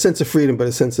 it's like a sense of freedom, but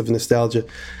a sense of nostalgia.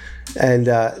 And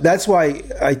that's why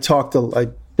I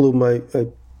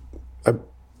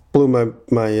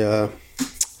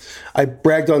I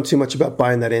bragged on too much about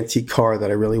buying that antique car that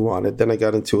I really wanted. Then I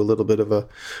got into a little bit of a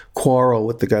quarrel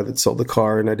with the guy that sold the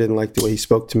car, and I didn't like the way he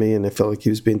spoke to me, and I felt like he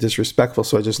was being disrespectful.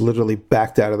 So I just literally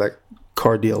backed out of that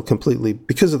car deal completely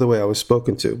because of the way I was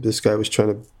spoken to. This guy was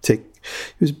trying to he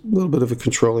was a little bit of a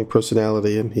controlling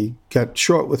personality, and he got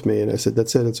short with me, and I said,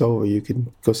 that's it, it's over. You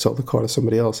can go sell the car to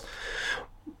somebody else.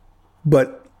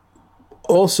 But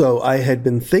also, I had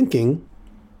been thinking,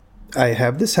 I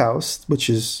have this house, which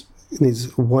needs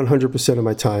 100% of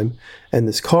my time, and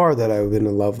this car that I've been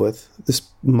in love with, this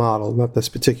model, not this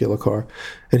particular car,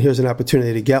 and here's an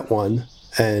opportunity to get one,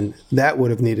 and that would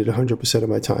have needed 100% of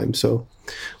my time. So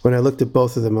when I looked at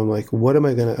both of them, I'm like,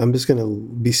 I'm just going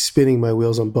to be spinning my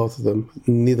wheels on both of them.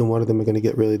 Neither one of them are going to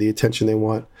get really the attention they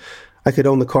want. I could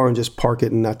own the car and just park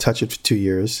it and not touch it for 2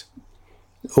 years,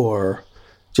 or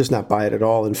just not buy it at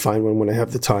all and find one when I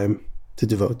have the time. to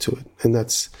devote to it. And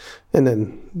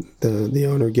then the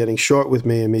owner getting short with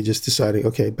me and me just deciding,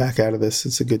 okay, back out of this.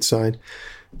 It's a good sign.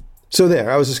 So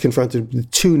I was just confronted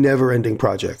with 2 never-ending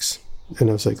projects. And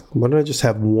I was like, why don't I just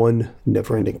have one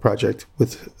never-ending project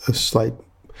with a slight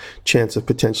chance of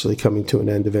potentially coming to an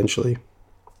end eventually?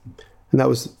 And that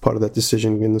was part of that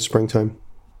decision in the springtime.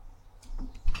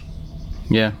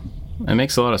 Yeah, it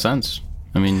makes a lot of sense.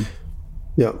 I mean,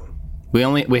 yeah,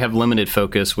 we have limited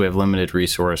focus, we have limited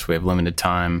resource, we have limited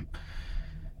time,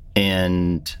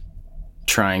 and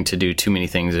trying to do too many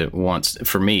things at once,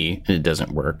 for me, it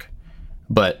doesn't work.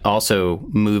 But also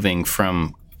moving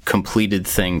from completed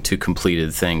thing to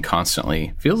completed thing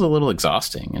constantly feels a little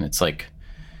exhausting. And it's like,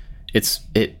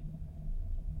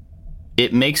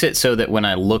 it makes it so that when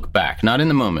I look back, not in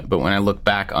the moment, but when I look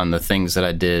back on the things that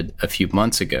I did a few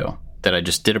months ago, that I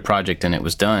just did a project and it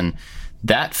was done,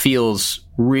 that feels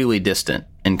really distant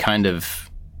and kind of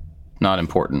not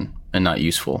important and not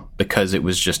useful, because it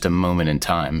was just a moment in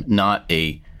time, not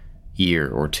a year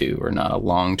or 2, or not a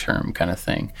long-term kind of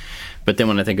thing. But then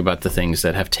when I think about the things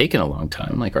that have taken a long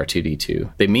time, like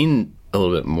R2-D2, they mean a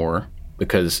little bit more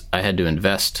because I had to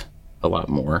invest a lot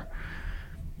more.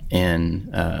 And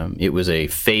it was a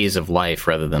phase of life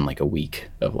rather than like a week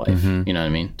of life. Mm-hmm. You know what I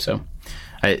mean? So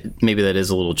maybe that is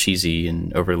a little cheesy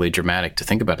and overly dramatic to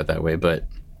think about it that way, but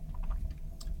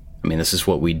I mean, this is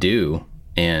what we do,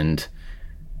 and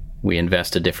we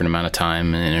invest a different amount of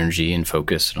time and energy and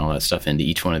focus and all that stuff into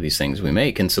each one of these things we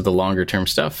make. And so the longer term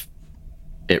stuff,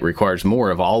 it requires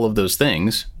more of all of those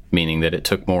things, meaning that it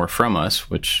took more from us,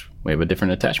 which we have a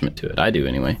different attachment to it. I do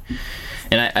anyway.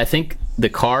 And I think the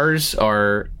cars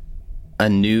are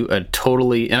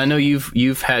totally, and I know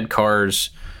you've had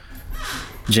cars,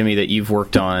 Jimmy, that you've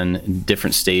worked on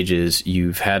different stages.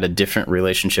 You've had a different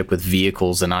relationship with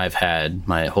vehicles than I've had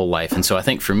my whole life. And so I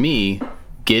think for me,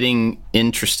 getting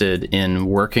interested in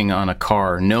working on a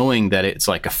car, knowing that it's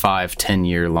like a 5-10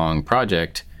 year long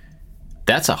project,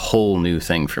 that's a whole new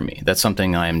thing for me. That's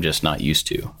something I am just not used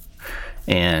to.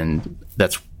 And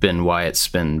that's been why it's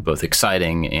been both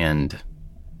exciting and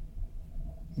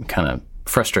kind of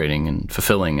frustrating and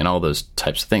fulfilling and all those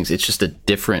types of things. It's just a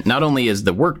different, not only is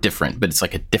the work different, but it's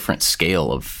like a different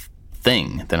scale of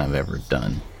thing than I've ever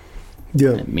done.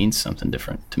 Yeah. And it means something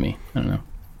different to me. I don't know.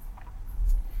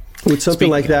 With something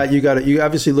like that, you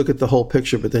obviously look at the whole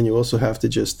picture, but then you also have to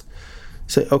just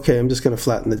say, okay, I'm just going to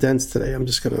flatten the dents today. I'm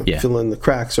just going to fill in the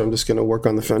cracks, or I'm just going to work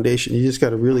on the foundation. You just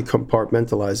got to really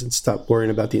compartmentalize and stop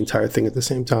worrying about the entire thing at the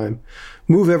same time.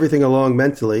 Move everything along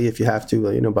mentally if you have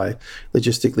to, by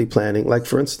logistically planning. Like,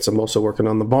 for instance, I'm also working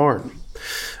on the barn.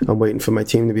 I'm waiting for my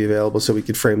team to be available so we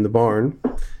could frame the barn.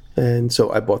 And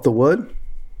so I bought the wood.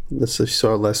 As you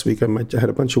saw last week, I had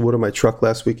a bunch of wood on my truck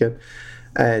last weekend.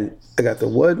 And I got the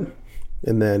wood,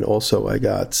 and then also I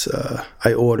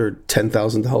ordered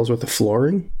 $10,000 worth of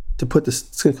flooring to put this.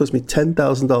 It's going to cost me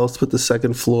 $10,000 to put the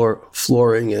second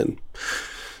flooring in.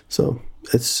 So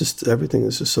it's just, everything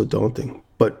is just so daunting.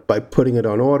 But by putting it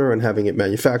on order and having it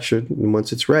manufactured, and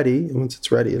once it's ready,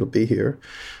 it'll be here.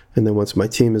 And then once my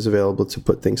team is available to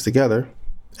put things together,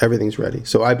 everything's ready.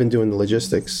 So I've been doing the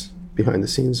logistics behind the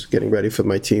scenes, getting ready for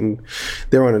my team.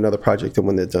 They're on another project, and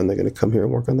when they're done, they're going to come here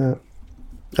and work on that.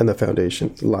 And the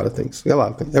foundation, a lot of things.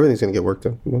 Everything's going to get worked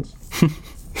on once.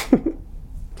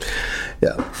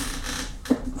 Yeah.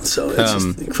 So it's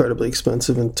just incredibly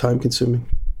expensive and time consuming.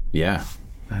 Yeah,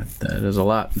 that is a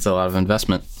lot. It's a lot of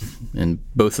investment in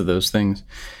both of those things.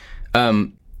 I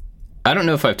don't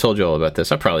know if I've told you all about this.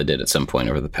 I probably did at some point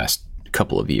over the past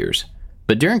couple of years.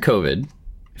 But during COVID,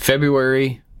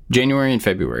 January and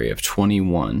February of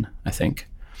 21, I think,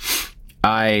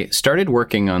 I started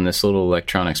working on this little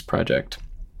electronics project.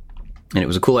 And it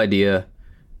was a cool idea,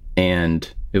 and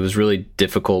it was really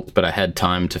difficult, but I had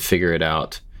time to figure it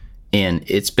out. And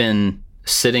it's been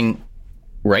sitting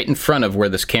right in front of where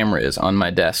this camera is on my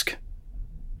desk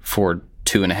for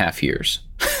 2.5 years.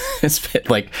 It's been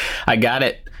like, I got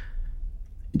it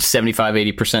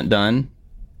 75-80% done,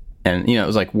 and it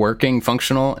was like working,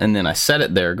 functional, and then I set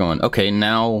it there going, okay,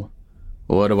 now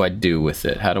what do I do with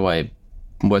it?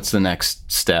 What's the next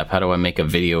step? How do I make a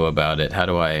video about it?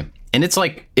 And it's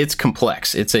like, it's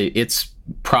complex. It's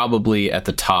probably at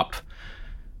the top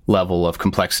level of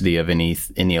complexity of any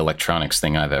electronics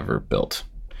thing I've ever built.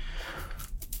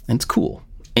 And it's cool.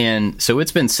 And so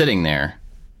it's been sitting there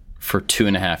for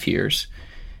 2.5 years.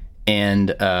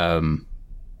 And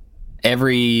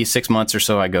every 6 months or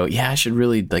so I go, I should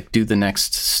really do the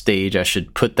next stage. I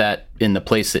should put that in the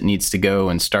place it needs to go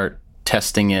and start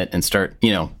testing it and start,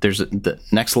 there's the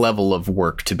next level of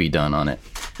work to be done on it.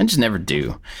 I just never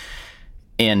do.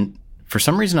 And for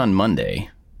some reason on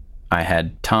Monday, I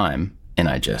had time And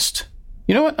I just,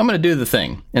 you know what? I'm going to do the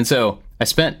thing. And so I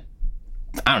spent,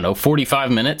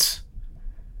 45 minutes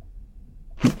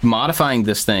modifying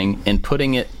this thing and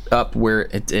putting it up where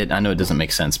it I know it doesn't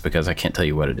make sense because I can't tell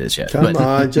you what it is yet. Come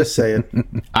on, just say it.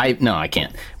 I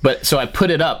can't. But so I put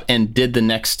it up and did the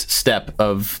next step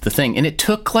of the thing, and it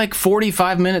took like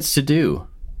 45 minutes to do.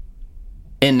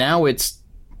 And now it's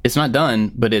not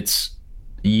done, but it's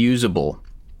usable.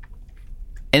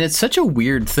 And it's such a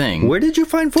weird thing. Where did you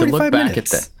find 45 to look back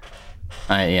minutes? At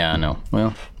that. I know.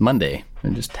 Well, Monday. I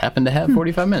just happened to have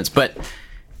 45 minutes. But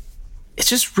it's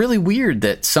just really weird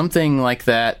that something like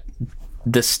that,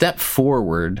 the step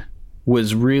forward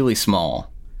was really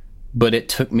small, but it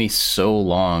took me so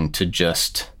long to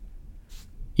just,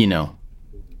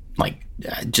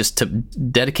 just to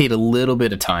dedicate a little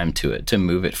bit of time to it, to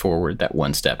move it forward that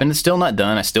one step. And it's still not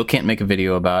done. I still can't make a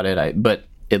video about it. But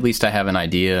at least I have an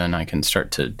idea and I can start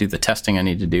to do the testing I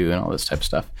need to do and all this type of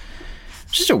stuff.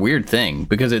 It's just a weird thing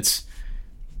because it's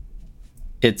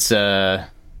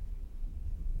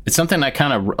something I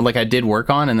kind of I did work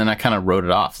on and then I kind of wrote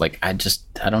it off. Like I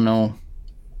don't know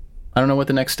what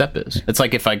the next step is. It's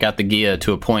like if I got the Ghia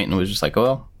to a point and was just like,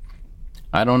 well,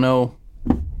 I don't know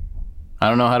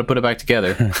how to put it back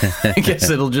together. I guess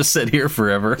it'll just sit here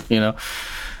forever,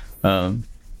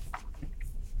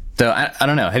 So I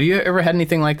don't know. Have you ever had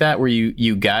anything like that where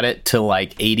you got it to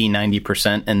like 80,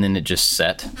 90% and then it just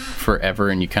set forever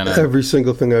and you kind of... Every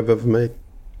single thing I've ever made.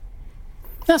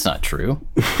 That's not true.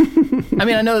 I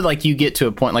mean, I know like you get to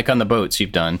a point, like on the boats you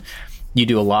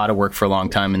do a lot of work for a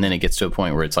long time and then it gets to a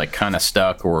point where it's like kind of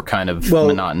stuck or kind of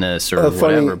monotonous or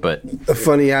whatever. But a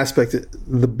funny aspect,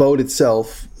 the boat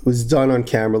itself was done on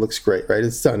camera, looks great, right?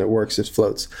 It's done, it works, it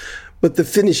floats. But the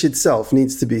finish itself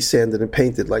needs to be sanded and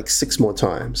painted like 6 more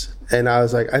times. And I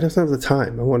was like, I don't have the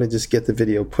time. I want to just get the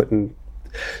video put in.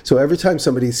 So every time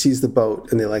somebody sees the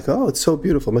boat and they're like, oh, it's so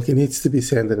beautiful, I'm like, it needs to be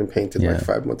sanded and painted like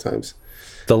 5 more times.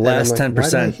 The last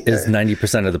 10% is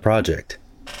 90% of the project.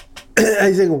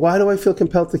 I think, why do I feel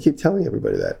compelled to keep telling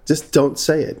everybody that? Just don't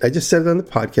say it. I just said it on the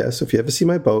podcast. So if you ever see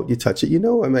my boat, you touch it,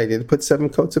 I might need to put 7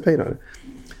 coats of paint on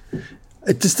it.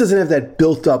 It just doesn't have that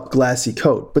built-up glassy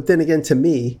coat. But then again, to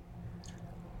me,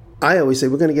 I always say,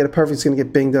 we're going to get it perfect. It's going to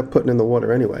get binged up putting in the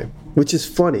water anyway, which is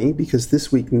funny because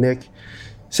this week Nick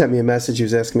sent me a message. He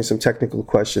was asking me some technical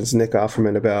questions, Nick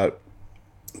Offerman, about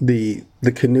the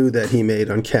canoe that he made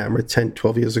on camera 10,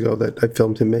 12 years ago that I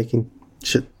filmed him making.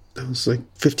 Shit, that was like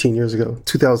 15 years ago.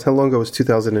 2000. How long ago was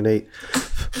 2008?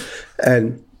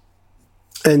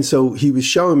 And so he was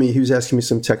showing me, he was asking me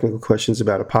some technical questions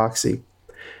about epoxy.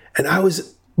 And I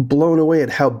was blown away at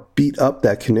how beat up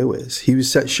that canoe is. He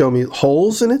was showing me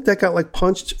holes in it that got like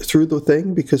punched through the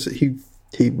thing because he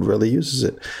really uses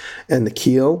it. And the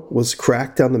keel was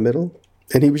cracked down the middle.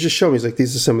 And he was just showing me, he's like,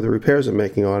 these are some of the repairs I'm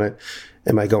making on it.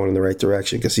 Am I going in the right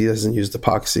direction? Because he hasn't used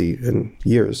epoxy in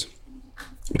years.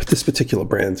 But this particular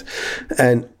brand.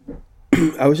 And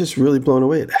I was just really blown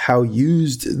away at how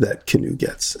used that canoe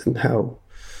gets and how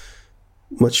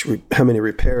many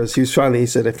repairs. He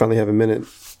said, I finally have a minute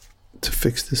to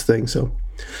fix this thing. So,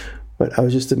 but I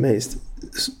was just amazed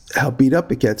how beat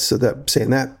up it gets. So that saying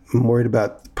that, I'm worried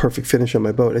about the perfect finish on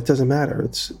my boat. It doesn't matter.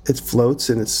 It floats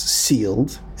and it's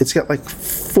sealed. It's got like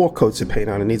 4 coats of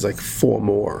paint on it. It needs like 4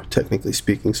 more, technically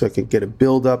speaking, so I can get a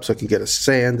build up, so I can get a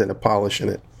sand and a polish in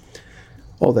it.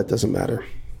 All that doesn't matter.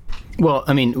 Well,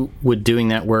 I mean, would doing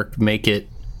that work make it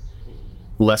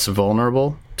less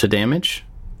vulnerable to damage?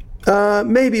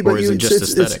 Maybe, but or is it just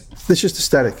aesthetic? It's just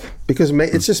aesthetic because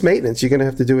it's just maintenance. You're going to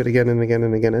have to do it again and again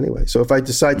and again anyway. So if I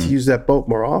decide to use that boat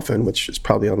more often, which is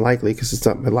probably unlikely because it's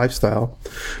not my lifestyle,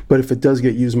 but if it does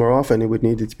get used more often, it would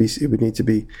need to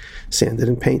be sanded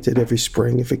and painted every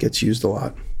spring if it gets used a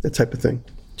lot. That type of thing.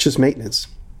 It's just maintenance.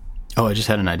 Oh, I just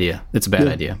had an idea. It's a bad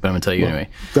idea, but I'm going to tell you anyway.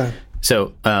 Go ahead.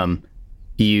 So,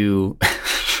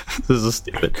 this is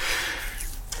stupid.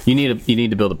 You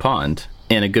need to build a pond.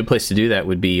 And a good place to do that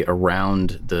would be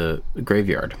around the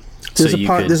graveyard.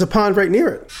 There's a pond right near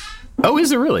it. Oh, is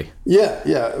there really? Yeah.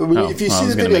 If you see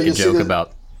the video, I was going to make a joke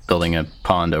about building a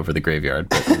pond over the graveyard.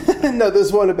 No,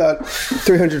 there's one about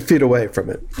 300 feet away from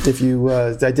it. If you,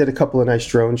 I did a couple of nice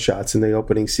drone shots in the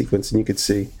opening sequence, and you could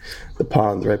see the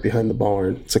pond right behind the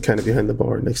barn. It's kind of behind the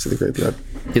barn next to the graveyard.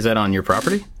 Is that on your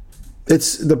property?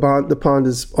 It's the pond. The pond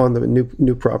is on the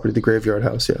new property, the graveyard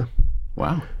house. Yeah.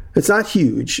 Wow. It's not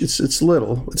huge. It's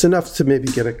little. It's enough to maybe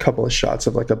get a couple of shots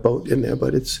of like a boat in there,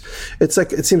 but it's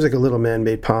like, it seems like a little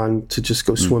man-made pond to just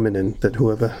go swimming in that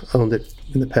whoever owned it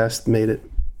in the past made it.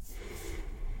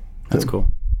 That's cool.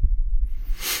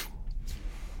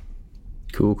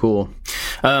 Cool.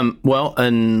 Well,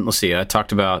 and let's see. I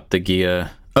talked about the Ghia.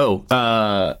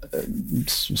 Small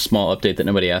update that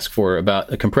nobody asked for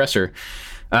about a compressor.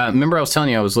 Remember I was telling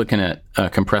you I was looking at a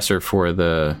compressor for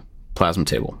the plasma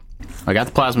table. I got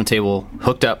the plasma table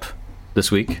hooked up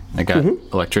this week. I got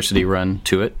electricity run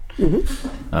to it.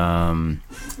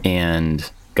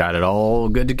 And got it all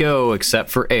good to go except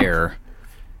for air.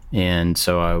 And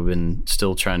so I've been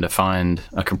still trying to find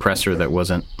a compressor that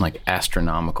wasn't like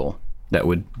astronomical that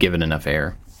would give it enough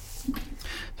air.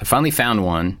 I finally found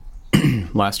one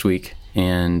last week,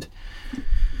 and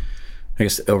I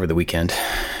guess over the weekend,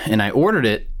 and I ordered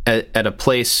it at a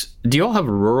place. Do you all have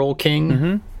Rural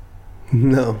King?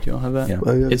 No. Do you all have that? Yeah.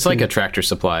 It's like a Tractor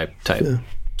Supply type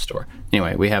store.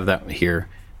 Anyway, we have that here.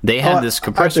 They had this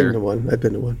compressor. I've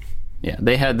been to one. Yeah,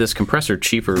 they had this compressor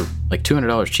cheaper, like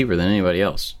 $200 cheaper than anybody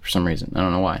else for some reason. I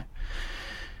don't know why.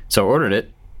 So I ordered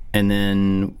it, and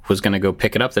then was going to go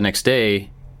pick it up the next day,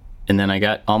 and then I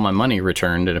got all my money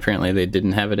returned, and apparently they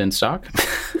didn't have it in stock,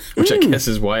 which I guess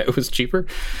is why it was cheaper.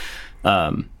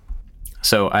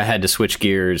 So I had to switch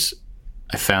gears.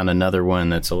 I found another one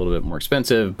that's a little bit more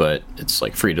expensive, but it's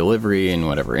like free delivery and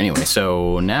whatever. Anyway,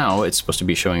 so now it's supposed to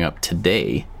be showing up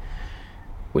today,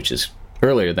 which is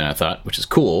earlier than I thought, which is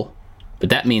cool. But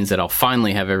that means that I'll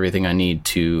finally have everything I need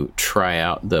to try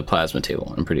out the plasma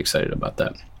table. I'm pretty excited about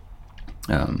that.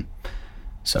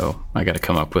 So I got to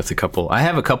come up with I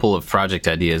have a couple of project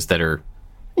ideas that are,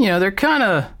 they're kind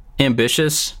of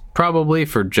ambitious, probably,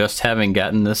 for just having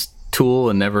gotten this tool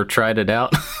and never tried it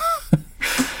out.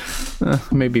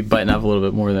 Maybe biting off a little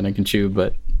bit more than I can chew,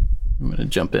 but I'm going to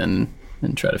jump in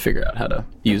and try to figure out how to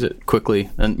use it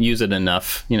quickly and use it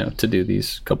enough, to do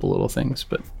these couple little things.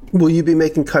 But will you be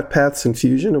making cut paths in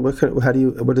Fusion, or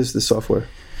what is the software?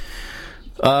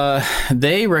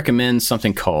 They recommend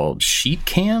something called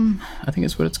SheetCam, I think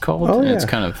is what it's called. Oh, yeah. It's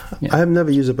kind of. Yeah. I have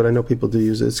never used it, but I know people do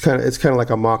use it. It's kind of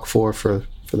like a Mach 4 for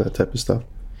that type of stuff.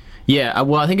 Yeah,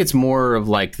 well, I think it's more of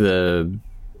like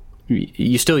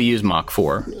you still use Mach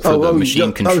 4 for the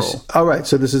machine control. All right,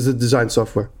 so this is the design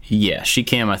software. Yeah,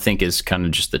 SheetCam I think is kind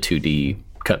of just the 2D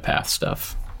cut path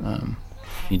stuff.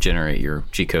 You generate your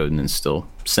G code and then still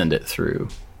send it through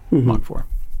Mach 4.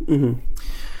 Mm-hmm.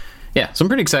 Yeah, so I'm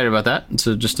pretty excited about that. It's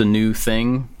just a new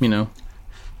thing,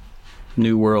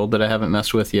 new world that I haven't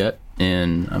messed with yet.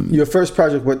 And your first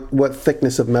project, what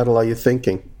thickness of metal are you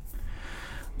thinking?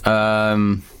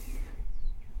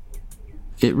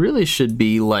 It really should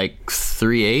be like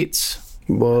 3/8.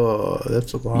 Whoa,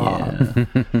 that's a lot.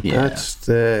 Yeah. That's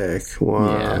thick.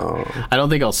 Wow. Yeah. I don't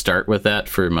think I'll start with that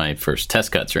for my first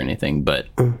test cuts or anything, but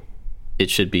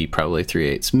it should be probably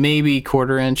 3/8, maybe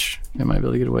 1/4 inch. I might be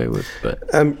able to get away with, but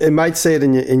it might say it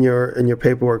in your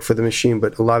paperwork for the machine.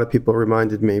 But a lot of people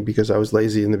reminded me, because I was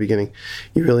lazy in the beginning,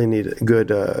 you really need a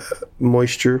good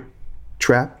moisture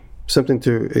trap, something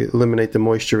to eliminate the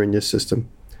moisture in your system.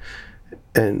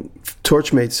 And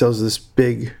Torchmate sells this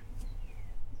big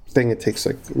thing. It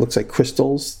looks like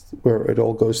crystals, where it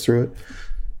all goes through it.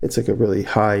 It's like a really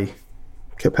high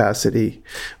capacity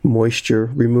moisture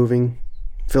removing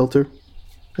filter.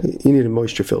 You need a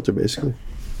moisture filter, basically.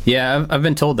 Yeah, I've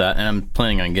been told that, and I'm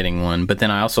planning on getting one. But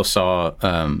then I also saw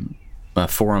a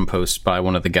forum post by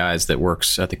one of the guys that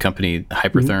works at the company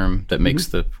Hypertherm that makes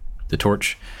the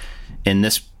torch. And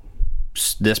this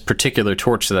particular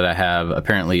torch that I have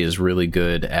apparently is really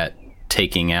good at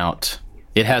taking out.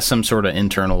 It has some sort of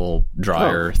internal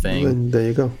dryer thing. And there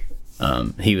you go.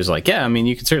 He was like, "Yeah, I mean,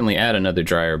 you could certainly add another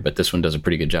dryer, but this one does a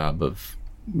pretty good job of,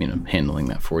 handling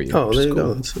that for you." Oh, there you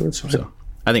go. That's fine. So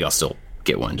I think I'll still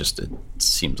get one. It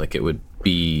seems like it would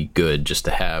be good just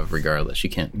to have, regardless. You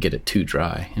can't get it too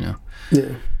dry,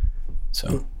 Yeah.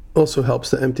 So also helps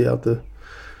to empty out the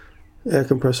air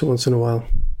compressor once in a while.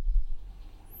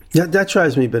 Yeah, that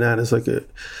drives me bananas.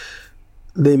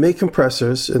 They make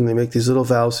compressors and they make these little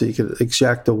valves so you can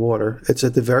extract the water. It's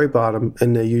at the very bottom,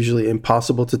 and they're usually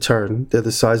impossible to turn. They're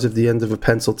the size of the end of a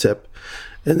pencil tip.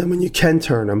 And then when you can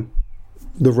turn them,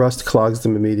 the rust clogs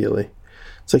them immediately.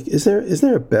 It's like, is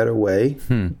there a better way?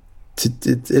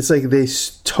 It's like they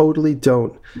totally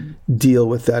don't deal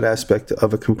with that aspect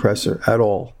of a compressor at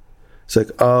all. It's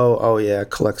like, oh yeah, it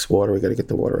collects water. We got to get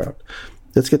the water out.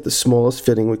 Let's get the smallest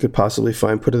fitting we could possibly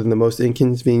find, put it in the most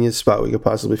inconvenient spot we could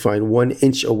possibly find, 1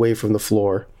 inch away from the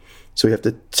floor. So we have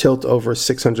to tilt over a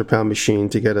 600-pound machine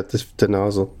to get at the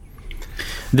nozzle.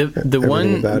 The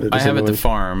one I have at the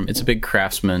farm, it's a big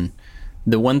Craftsman.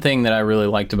 The one thing that I really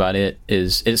liked about it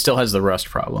is it still has the rust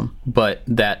problem, but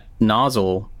that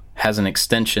nozzle has an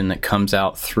extension that comes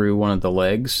out through one of the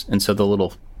legs, and so the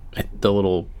little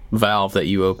valve that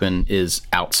you open is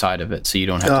outside of it, so you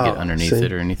don't have to get underneath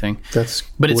it or anything.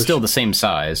 But it's still the same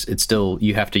size. It's still,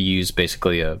 you have to use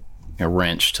basically a a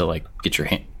wrench to like get your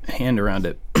hand around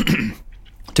it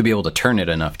to be able to turn it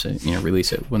enough to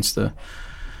release it once the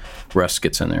rust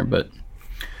gets in there. But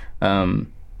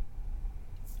and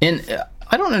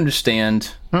I don't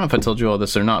understand. I don't know if I told you all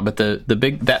this or not, but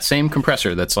that same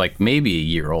compressor that's like maybe a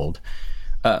year old,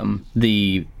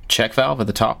 the check valve at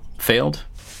the top failed,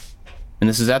 and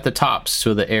this is at the top,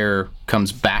 so the air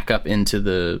comes back up into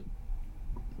the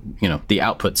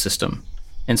output system.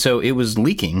 And so it was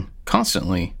leaking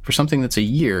constantly for something that's a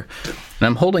year. And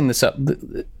I'm holding this up.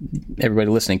 Everybody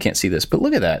listening can't see this, but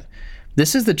look at that.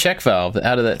 This is the check valve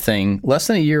out of that thing, less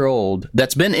than a year old,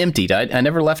 that's been emptied. I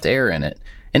never left air in it.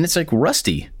 And it's like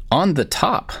rusty on the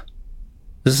top.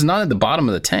 This is not at the bottom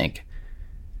of the tank.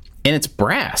 And it's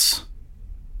brass.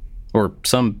 Or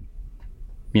some,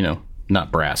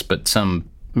 not brass, but some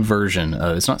version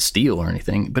of, it's not steel or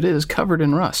anything, but it is covered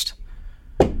in rust.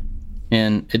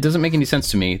 And it doesn't make any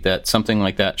sense to me that something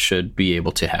like that should be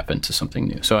able to happen to something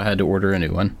new. So I had to order a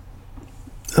new one.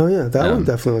 Oh, yeah. That one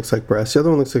definitely looks like brass. The other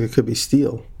one looks like it could be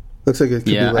steel. Looks like it could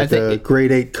be like a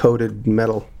grade 8 coated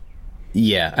metal.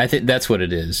 Yeah, I think that's what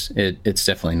it is. It's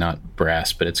definitely not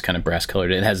brass, but it's kind of brass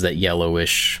colored. It has that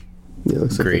yellowish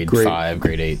grade 5,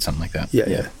 grade 8, something like that.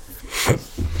 Yeah.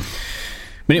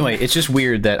 But anyway, it's just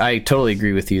weird that I totally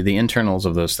agree with you. The internals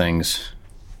of those things,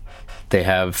 they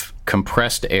have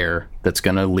compressed air that's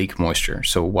going to leak moisture.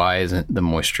 So why isn't the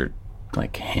moisture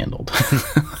like handled?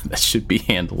 That should be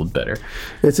handled better.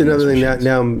 It's another thing.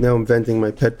 Now I'm venting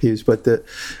my pet peeves, but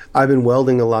I've been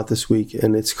welding a lot this week,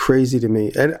 and it's crazy to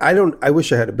me. And I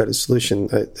wish I had a better solution.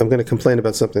 I'm going to complain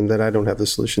about something that I don't have the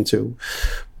solution to.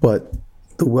 But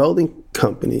the welding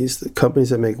companies, the companies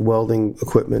that make welding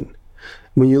equipment,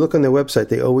 when you look on their website,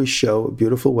 they always show a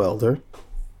beautiful welder.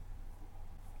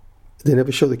 They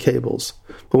never show the cables.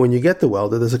 But when you get the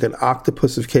welder, there's like an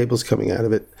octopus of cables coming out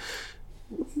of it.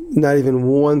 Not even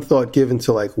one thought given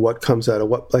to like what comes out of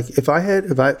what. Like if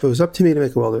it was up to me to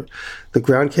make a welder, the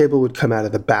ground cable would come out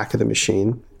of the back of the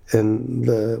machine, and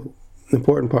the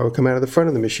important part would come out of the front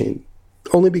of the machine.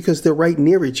 Only because they're right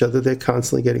near each other, they're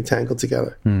constantly getting tangled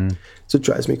together. So it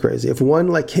drives me crazy. If one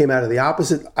like came out of the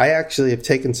opposite, I actually have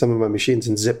taken some of my machines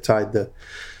and zip tied the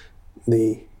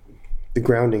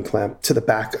grounding clamp to the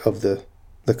back of the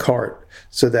cart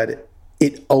so that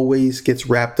it always gets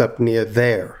wrapped up near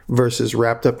there versus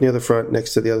wrapped up near the front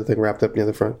next to the other thing wrapped up near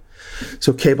the front.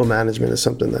 So cable management is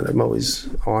something that I'm always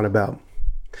on about.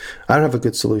 I don't have a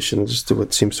good solution, just do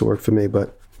what seems to work for me,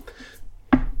 but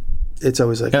it's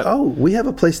always like, we have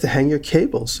a place to hang your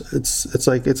cables. It's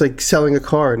like selling a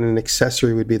car and an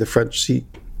accessory would be the front seat.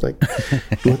 Like,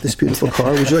 you want this beautiful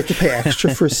car? Would you like to pay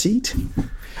extra for a seat?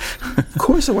 Of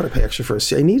course I want to pay extra for a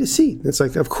seat. I need a seat. It's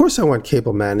like, of course I want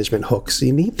cable management hooks.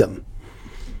 You need them.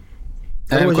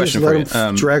 I have a question for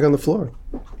you. Drag on the floor.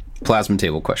 Plasma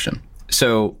table question.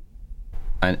 So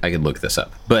I could look this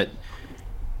up, but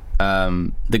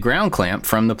the ground clamp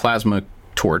from the plasma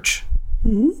torch,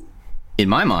 in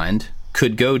my mind,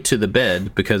 could go to the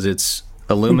bed because it's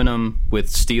aluminum with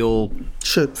steel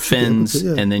fins,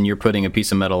 and then you're putting a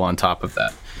piece of metal on top of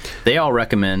that. They all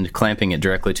recommend clamping it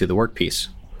directly to the workpiece.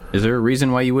 Is there a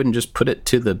reason why you wouldn't just put it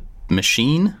to the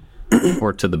machine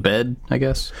or to the bed, I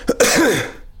guess?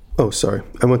 Oh, sorry.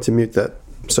 I want to mute that.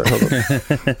 Sorry, hold on.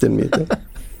 Didn't mute that.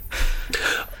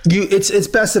 It's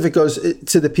best if it goes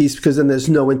to the piece because then there's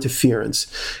no interference.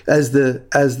 As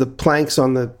the planks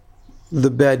on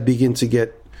the bed begin to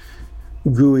get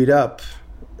gooeyed up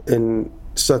and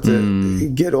start to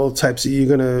get all types of, you're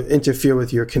going to interfere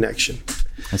with your connection.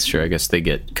 That's true. I guess they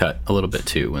get cut a little bit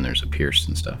too when there's a pierce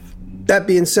and stuff. That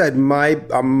being said, my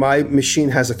machine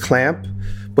has a clamp,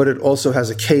 but it also has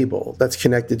a cable that's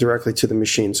connected directly to the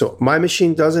machine. So my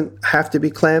machine doesn't have to be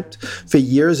clamped. For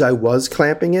years, I was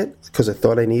clamping it because I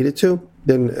thought I needed to.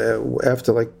 Then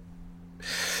after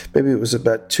maybe it was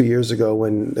about 2 years ago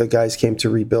when the guys came to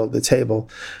rebuild the table,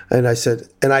 and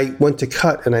I went to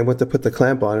cut and I went to put the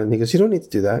clamp on, and he goes, "You don't need to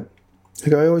do that." I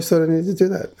go, "I always thought I needed to do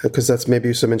that because that's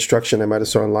maybe some instruction I might have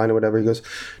saw online or whatever." He goes,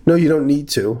 "No, you don't need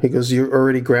to." He goes, "You're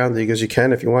already grounded." He goes, "You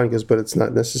can if you want." He goes, "But it's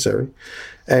not necessary."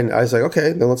 And I was like,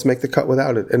 "Okay, then let's make the cut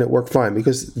without it." And it worked fine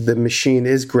because the machine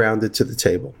is grounded to the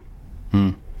table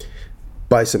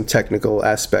by some technical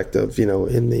aspect of,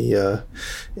 in the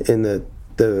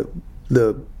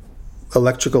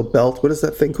electrical belt. What is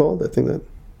that thing called? That thing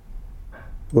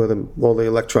where all the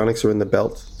electronics are in the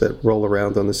belt that roll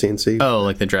around on the CNC. Oh,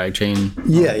 like the drag chain.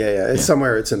 Yeah. It's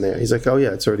somewhere it's in there. He's like, "Oh yeah,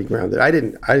 it's already grounded." I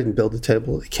didn't build the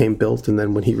table. It came built, and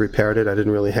then when he repaired it, I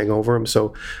didn't really hang over him,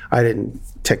 so I didn't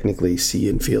technically see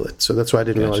and feel it. So that's why I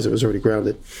didn't realize it was already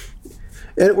grounded.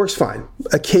 And it works fine.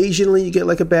 Occasionally, you get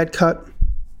like a bad cut,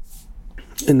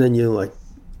 and then you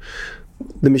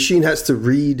the machine has to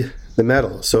read the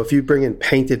metal. So if you bring in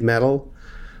painted metal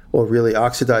or really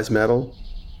oxidized metal,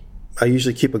 I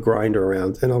usually keep a grinder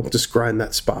around, and I'll just grind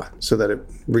that spot so that it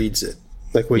reads it.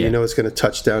 Like when you know it's going to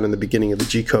touch down in the beginning of the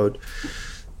G-code.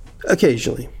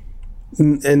 Occasionally.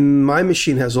 And my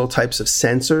machine has all types of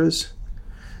sensors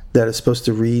that are supposed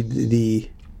to read the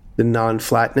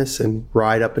non-flatness and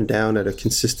ride up and down at a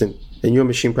consistent, and your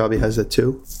machine probably has that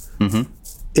too. Mm-hmm.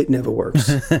 It never works.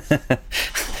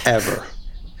 Ever.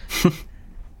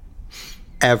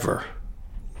 Ever.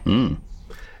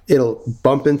 It'll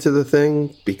bump into the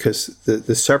thing because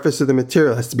the surface of the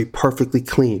material has to be perfectly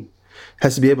clean.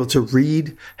 Has to be able to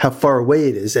read how far away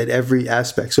it is at every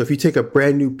aspect. So if you take a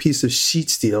brand new piece of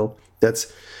sheet steel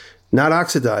that's not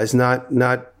oxidized, not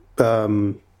that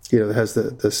has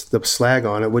the slag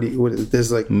on it.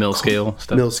 There's like mill scale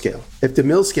stuff. Mill scale. If the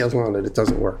mill scale's on it, it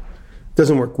doesn't work. It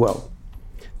doesn't work well.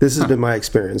 This has been my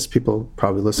experience. People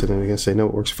probably listening are going to say, no,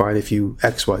 it works fine if you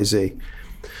X, Y, Z.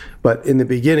 But in the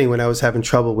beginning, when I was having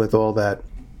trouble with all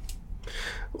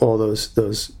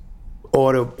those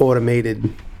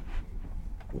automated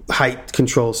height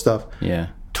control stuff. Yeah.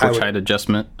 Torch height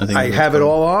adjustment. I have it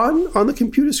all on the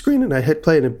computer screen, and I hit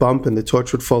play and it'd bump and the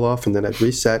torch would fall off, and then I'd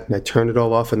reset and I'd turn it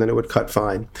all off, and then it would cut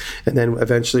fine. And then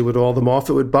eventually with all them off,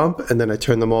 it would bump, and then I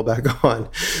turn them all back on.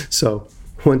 So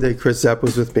one day Chris Zapp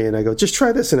was with me, and I go, just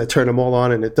try this, and I turn them all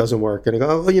on and it doesn't work. And I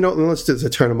go, let's do this. I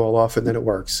turn them all off and then it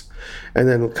works. And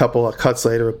then a couple of cuts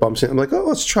later, it bumps in. I'm like,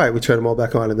 let's try it. We turn them all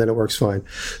back on and then it works fine.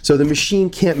 So the machine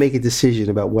can't make a decision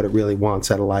about what it really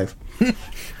wants out of life.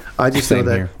 I just know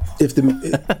that if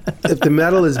the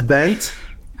metal is bent,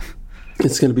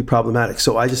 it's going to be problematic.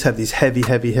 So I just have these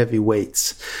heavy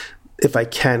weights. If I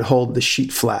can hold the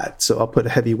sheet flat, so I'll put a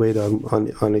heavy weight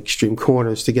on extreme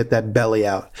corners to get that belly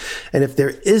out. And if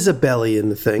there is a belly in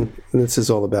the thing, and this is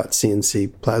all about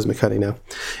CNC plasma cutting now,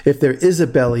 if there is a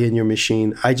belly in your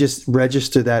machine, I just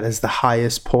register that as the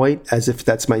highest point, as if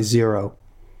that's my zero.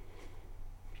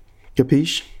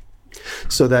 Capiche?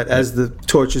 So that as the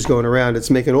torch is going around, it's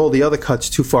making all the other cuts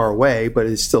too far away, but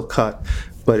it's still cut.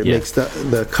 But it makes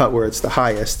the cut where it's the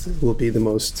highest will be the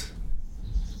most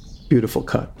beautiful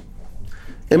cut.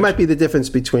 It might be the difference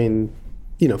between,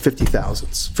 50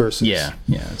 thousandths versus... Yeah,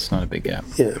 it's not a big gap.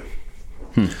 Yeah.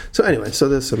 So anyway,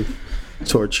 there's some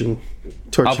torching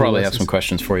I'll probably lessons. have some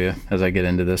questions for you as I get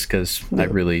into this, because I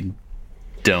really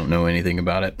don't know anything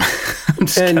about it. I'm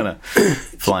just kind of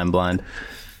flying blind.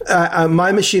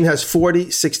 My machine has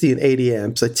 40, 60, and 80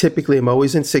 amps. I typically am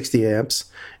always in 60 amps,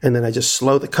 and then I just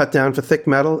slow the cut down for thick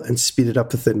metal and speed it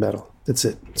up for thin metal. That's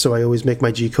it. So I always make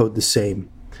my G-code the same.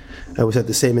 I always have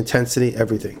the same intensity,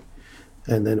 everything.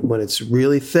 And then when it's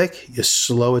really thick, you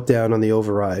slow it down on the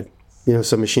override.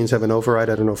 Some machines have an override.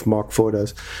 I don't know if Mark IV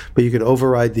does, but you can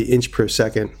override the inch per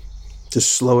second.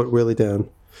 Just slow it really down,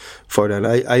 far down.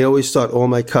 I always start all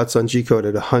my cuts on G-code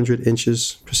at 100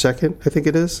 inches per second, I think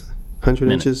it is.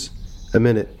 100 inches a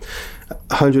minute.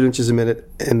 100 inches a minute,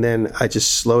 and then I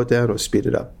just slow it down or speed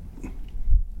it up.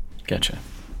 Gotcha.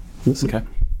 Okay.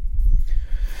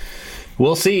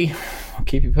 We'll see. I'll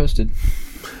keep you posted.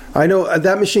 I know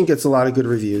that machine gets a lot of good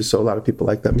reviews, so a lot of people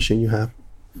like that machine you have.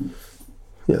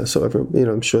 Yeah, so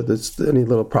I'm sure there's any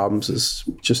little problems is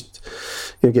just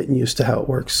getting used to how it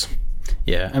works.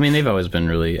 Yeah, I mean, they've always been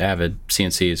really avid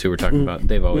CNCs who we're talking about.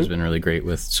 They've always been really great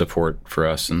with support for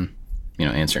us and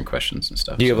answering questions and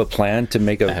stuff. Do you have a plan to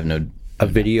make a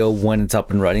video when it's up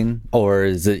and running, or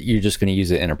is it you're just going to use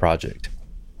it in a project?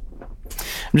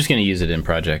 I'm just going to use it in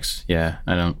projects. Yeah,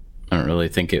 I don't really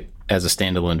think it as a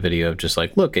standalone video of just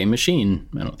like, look, a machine.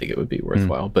 I don't think it would be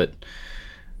worthwhile, but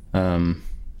I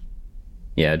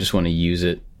just want to use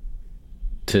it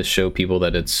to show people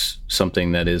that it's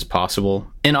something that is possible.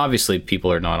 And obviously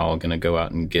people are not all going to go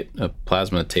out and get a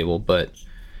plasma table, but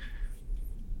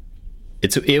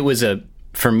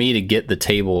for me to get the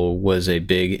table was a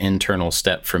big internal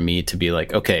step for me to be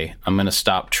like, okay, I'm going to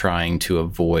stop trying to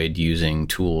avoid using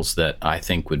tools that I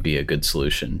think would be a good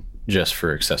solution just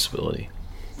for accessibility.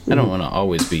 I don't want to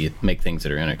always make things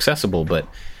that are inaccessible, but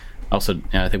also,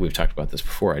 and I think we've talked about this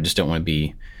before, I just don't want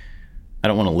to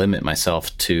limit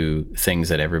myself to things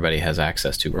that everybody has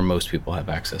access to, or most people have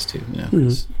access to.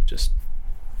 It's just,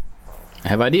 I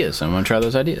have ideas. I want to try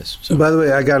those ideas. So. By the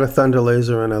way, I got a Thunder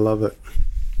laser and I love it.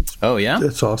 Oh, yeah?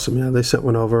 It's awesome. Yeah, they sent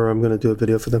one over. I'm going to do a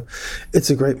video for them. It's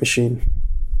a great machine.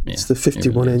 Yeah, it's the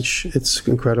 51 inch. It's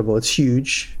incredible. It's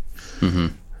huge. Mm-hmm.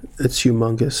 It's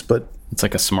humongous, but... It's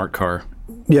like a smart car.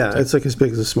 Yeah, it's like as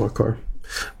big as a smart car.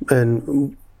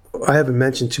 And I haven't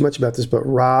mentioned too much about this, but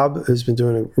Rob has been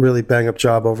doing a really bang-up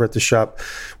job over at the shop.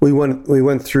 We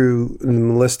went through the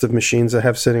list of machines I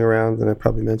have sitting around, and I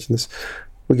probably mentioned this.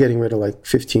 we're getting rid of like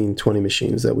 15, 20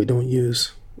 machines that we don't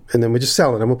use. And then we're just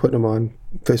selling them. We're putting them on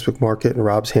Facebook Market, and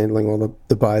Rob's handling all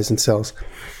the buys and sells.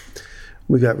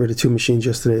 We got rid of 2 machines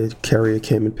yesterday. Carrier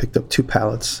came and picked up 2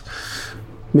 pallets.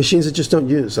 Machines that just don't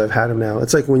use. I've had them now.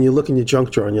 It's like when you look in your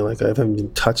junk drawer and you're like, I haven't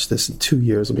even touched this in 2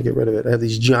 years. Let me get rid of it. I have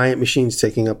these giant machines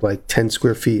taking up like 10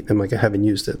 square feet. I'm like, I haven't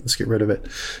used it. Let's get rid of it.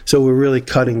 So we're really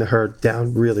cutting the herd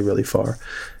down really, really far.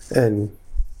 And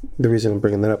the reason I'm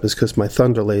bringing that up is because my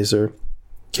Thunder Laser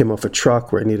came off a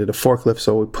truck where I needed a forklift.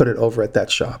 So we put it over at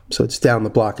that shop. So it's down the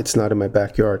block. It's not in my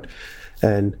backyard.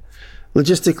 And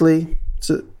logistically,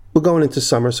 we're going into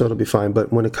summer, so it'll be fine.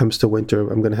 But when it comes to winter,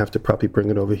 I'm going to have to probably bring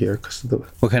it over here.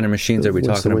 What kind of machines are we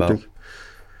talking about?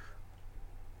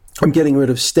 I'm getting rid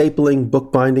of stapling,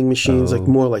 bookbinding machines, like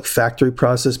more like factory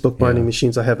process bookbinding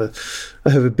machines. I have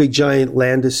a big giant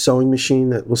Landis sewing machine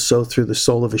that will sew through the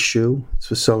sole of a shoe. It's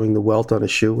for sewing the welt on a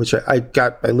shoe, which I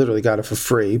literally got it for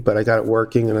free, but I got it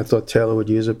working, and I thought Taylor would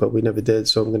use it, but we never did,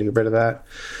 so I'm going to get rid of that.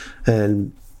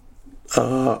 And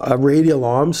a radial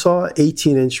arm saw,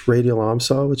 18-inch radial arm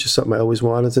saw, which is something I always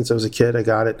wanted since I was a kid. I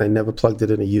got it, and I never plugged it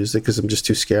in or used it because I'm just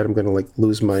too scared I'm going to like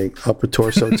lose my upper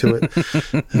torso to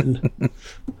it. And,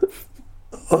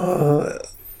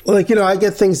 I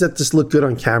get things that just look good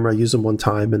on camera. I use them one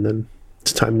time, and then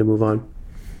it's time to move on.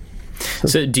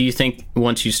 So do you think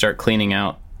once you start cleaning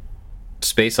out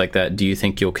space like that, do you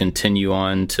think you'll continue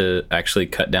on to actually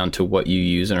cut down to what you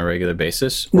use on a regular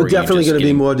basis? We're definitely going to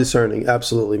be more discerning.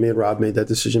 Absolutely. Me and Rob made that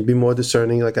decision. Be more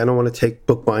discerning. Like, I don't want to take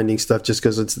bookbinding stuff just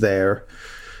because it's there.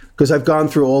 Because I've gone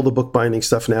through all the bookbinding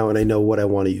stuff now, and I know what I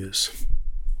want to use.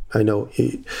 I know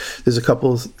there's a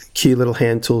couple of key little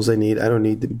hand tools I need. I don't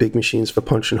need the big machines for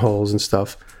punching holes and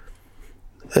stuff.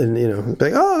 And,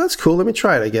 like, oh, that's cool. Let me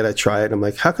try it. I try it. I'm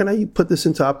like, how can I put this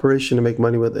into operation to make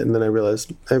money with it? And then I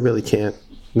realized I really can't.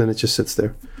 And then it just sits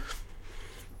there.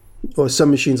 Or some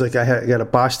machines, like I got a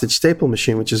Bostitch staple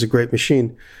machine, which is a great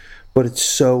machine, but it's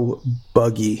so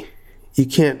buggy. You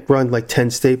can't run like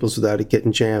 10 staples without it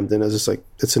getting jammed. And I was just like,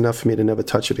 it's enough for me to never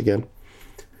touch it again.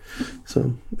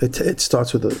 So it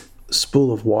starts with a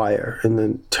spool of wire and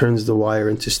then turns the wire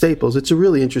into staples. It's a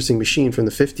really interesting machine from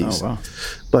the 50s. Oh, wow.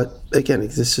 But again,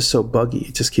 this is so buggy.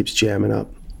 It just keeps jamming up.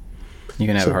 You're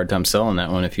going to have a hard time selling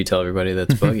that one if you tell everybody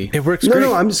that's buggy. It works great.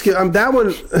 No, I'm just kidding. That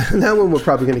one we're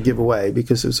probably going to give away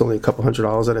because it was only a couple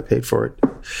 $100 that I paid for it.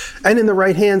 And in the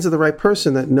right hands of the right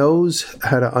person that knows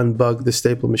how to unbug the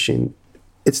staple machine,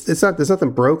 there's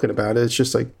nothing broken about it. It's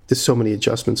just like there's so many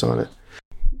adjustments on it.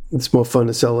 It's more fun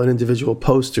to sell an individual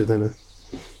poster than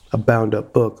a bound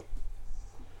up book,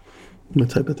 that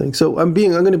type of thing. So I'm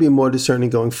going to be more discerning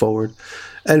going forward.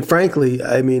 And frankly,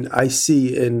 I mean, I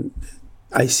see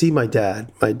my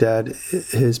dad. My dad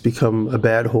has become a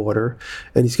bad hoarder,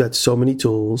 and he's got so many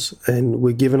tools, and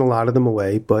we're giving a lot of them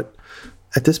away. But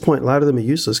at this point, a lot of them are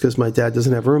useless because my dad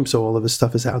doesn't have room, so all of his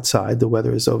stuff is outside. The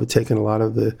weather has overtaken a lot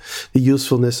of the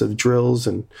usefulness of drills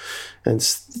and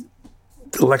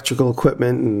electrical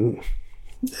equipment,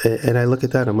 and I look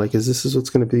at that. I'm like, is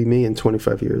what's going to be me in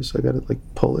 25 years? I got to like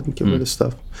pull it and get rid of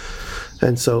stuff.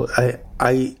 And so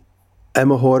I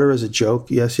am a hoarder as a joke.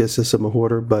 Yes, I'm a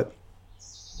hoarder, but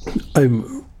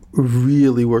I'm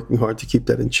really working hard to keep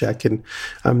that in check, and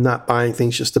I'm not buying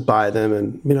things just to buy them.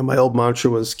 And my old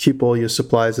mantra was keep all your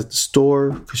supplies at the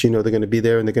store because they're going to be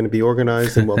there and they're going to be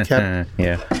organized and well kept.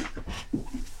 Yeah.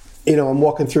 I'm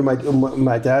walking through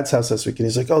my dad's house this week, and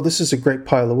he's like, oh, this is a great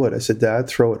pile of wood. I said, Dad,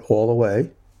 throw it all away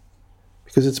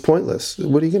because it's pointless.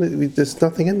 What are you going to, there's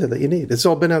nothing in there that you need. It's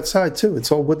all been outside too.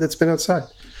 It's all wood that's been outside.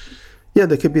 Yeah,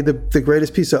 there could be the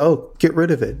greatest piece of oak. Get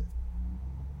rid of it.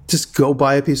 Just go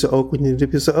buy a piece of oak when you need a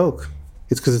piece of oak.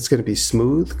 It's because it's going to be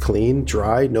smooth, clean,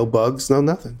 dry, no bugs, no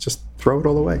nothing. Just throw it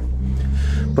all away.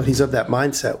 But he's of that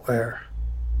mindset where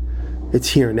it's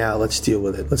here now. Let's deal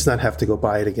with it. Let's not have to go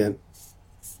buy it again.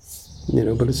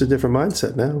 But it's a different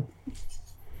mindset now.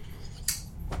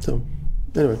 So,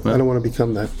 anyway, I don't want to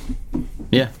become that.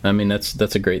 Yeah, I mean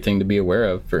that's a great thing to be aware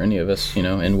of for any of us,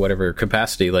 in whatever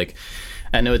capacity. Like,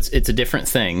 I know it's a different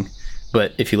thing,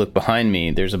 but if you look behind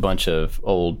me, there's a bunch of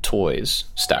old toys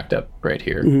stacked up right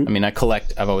here. Mm-hmm. I mean,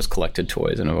 I've always collected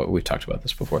toys. I know we've talked about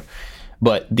this before,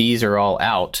 but these are all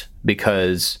out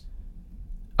because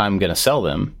I'm going to sell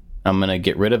them. I'm going to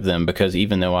get rid of them because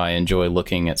even though I enjoy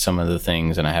looking at some of the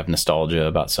things and I have nostalgia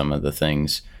about some of the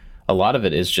things, a lot of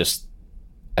it is just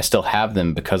I still have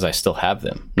them because I still have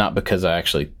them, not because I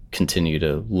actually continue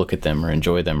to look at them or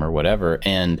enjoy them or whatever.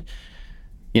 And,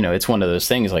 it's one of those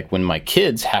things like when my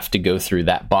kids have to go through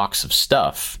that box of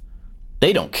stuff,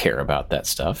 they don't care about that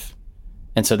stuff.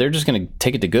 And so they're just going to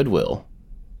take it to Goodwill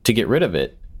to get rid of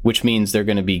it. which means they're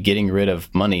going to be getting rid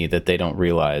of money that they don't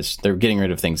realize. They're getting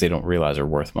rid of things they don't realize are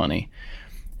worth money.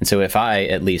 And so if I,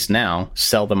 at least now,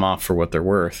 sell them off for what they're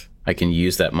worth, I can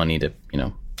use that money to,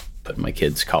 put in my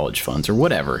kids' college funds or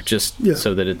whatever, just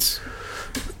so that it's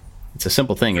a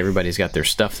simple thing. Everybody's got their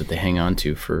stuff that they hang on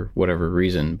to for whatever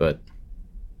reason, but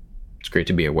it's great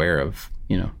to be aware of,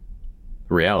 the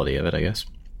reality of it, I guess.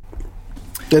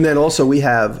 And then also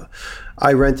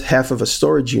I rent half of a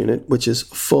storage unit, which is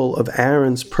full of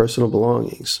Aaron's personal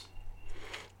belongings.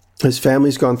 His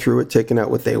family's gone through it, taken out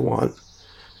what they want.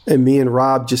 And me and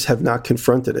Rob just have not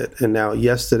confronted it. And now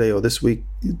yesterday or this week,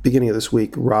 beginning of this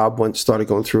week, Rob started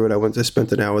going through it. I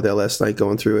spent an hour there last night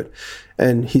going through it.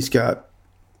 And he's got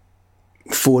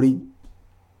 40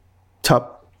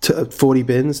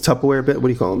 bins, Tupperware bins. What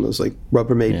do you call them? Those like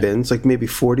Rubbermaid bins, like maybe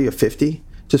 40 or 50,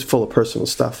 just full of personal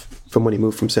stuff from when he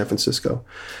moved from San Francisco.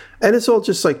 And it's all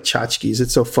just like tchotchkes.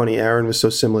 It's so funny. Aaron was so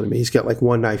similar to me. He's got like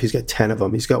one knife. He's got 10 of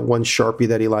them. He's got one Sharpie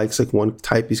that he likes, like one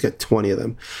type. He's got 20 of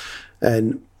them.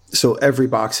 And so every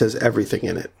box has everything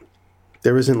in it.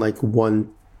 There isn't like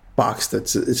one box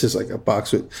it's just like a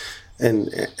box with, and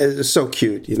it's so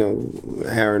cute.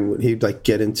 Aaron, he'd like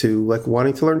get into like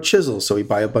wanting to learn chisels. So he'd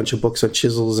buy a bunch of books on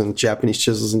chisels and Japanese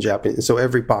chisels and Japanese. And so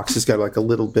every box has got like a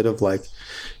little bit of like,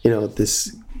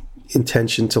 this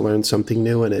intention to learn something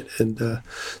new in it. And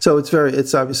so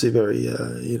it's obviously very,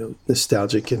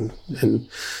 nostalgic and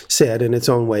sad in its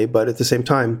own way. But at the same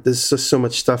time, there's just so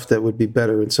much stuff that would be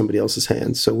better in somebody else's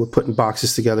hands. So we're putting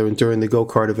boxes together. And during the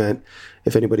go-kart event,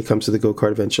 if anybody comes to the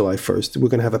go-kart event July 1st, we're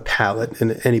going to have a pallet.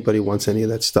 And anybody wants any of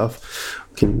that stuff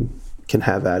can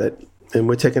have at it. And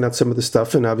we're taking out some of the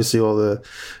stuff and obviously all the,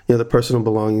 the personal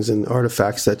belongings and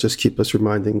artifacts that just keep us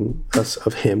reminding us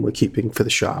of him we're keeping for the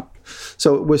shop.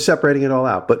 So we're separating it all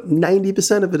out. But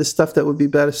 90% of it is stuff that would be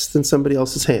best in somebody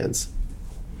else's hands.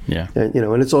 Yeah. And,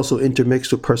 and it's also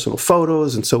intermixed with personal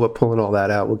photos. And so we're pulling all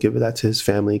that out. We'll give that to his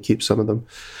family and keep some of them.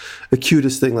 The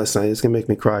cutest thing last night is going to make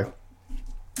me cry.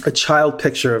 A child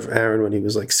picture of Aaron when he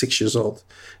was like 6 years old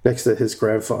next to his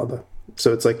grandfather.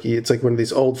 So it's like one of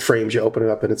these old frames. You open it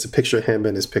up and it's a picture of him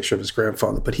and his picture of his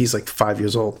grandfather, but he's like 5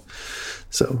 years old.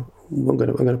 So I'm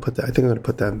gonna put that. I think I'm gonna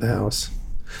put that in the house.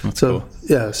 That's cool.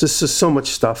 Yeah, it's just so much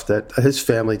stuff that his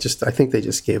family I think they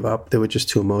just gave up. They were just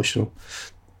too emotional.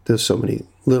 There's so many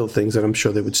little things that I'm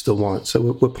sure they would still want.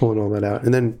 So we're pulling all that out,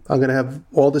 and then I'm gonna have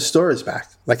all the storage back.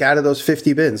 Like out of those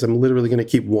 50 bins, I'm literally gonna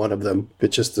keep one of them,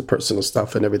 but just the personal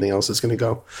stuff, and everything else is gonna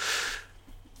go.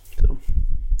 So.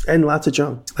 And lots of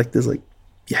junk. Like there's like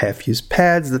half-used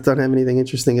pads that don't have anything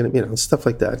interesting in it, stuff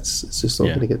like that. It's just all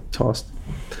going to get tossed.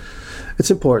 It's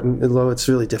important, although it's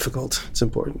really difficult. It's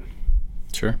important.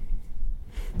 Sure.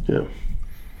 Yeah.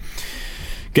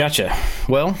 Gotcha.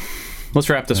 Well, let's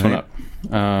wrap this one up.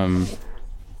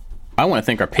 I want to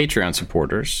thank our Patreon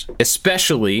supporters,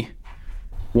 especially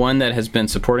one that has been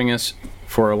supporting us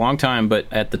for a long time, but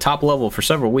at the top level for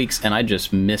several weeks, and I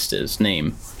just missed his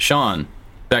name. Sean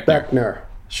Beckner.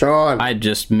 Sean. I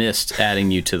just missed adding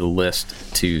you to the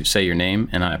list to say your name,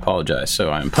 and I apologize.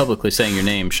 So I'm publicly saying your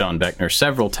name, Sean Beckner,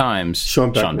 several times.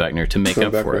 Sean Beckner, to make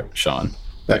up for it. Sean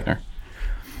Beckner.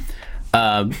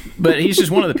 But he's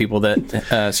just one of the people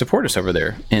that support us over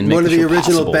there. And one of the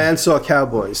original Bandsaw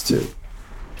Cowboys, too.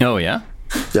 Oh, yeah?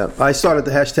 Yeah. I started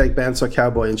the hashtag Bandsaw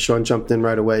Cowboy, and Sean jumped in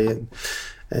right away,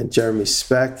 and Jeremy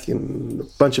Speck, and a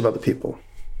bunch of other people.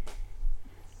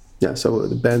 Yeah, so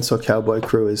the Bandsaw Cowboy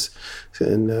crew is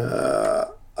in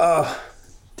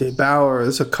Dave Bauer.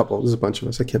 There's a bunch of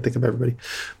us. I can't think of everybody,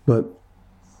 but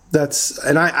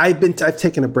I've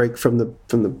taken a break from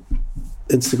the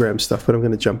Instagram stuff, but I'm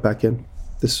going to jump back in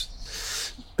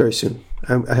this very soon.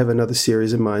 I have another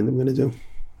series in mind. I'm going to do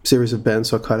a series of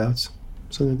Bandsaw cutouts.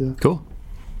 So I'm going to do that. Cool.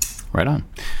 Right on.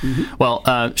 Mm-hmm. Well,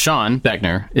 Sean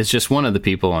Beckner is just one of the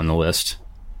people on the list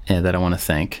that I want to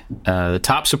thank. The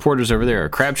top supporters over there are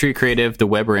Crabtree Creative, The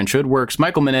Weber and Should Works,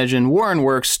 Michael Menegian, Warren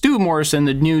Works, Stu Morrison,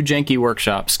 The New Janky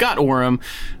Workshop, Scott Oram,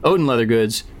 Odin Leather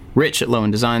Goods, Rich at Lowen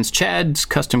Designs, Chad's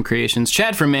Custom Creations,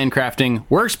 Chad from Mancrafting,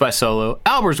 Works by Solo,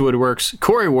 Albers Woodworks,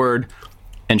 Corey Ward,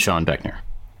 and Sean Beckner.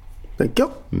 Thank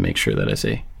you. Make sure that I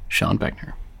say Sean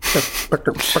Beckner.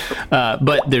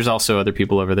 But there's also other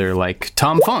people over there like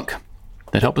Tom Funk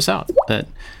that help us out, that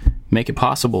make it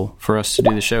possible for us to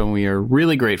do the show, and we are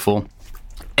really grateful.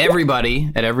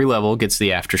 Everybody at every level gets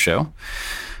the after show.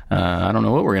 I don't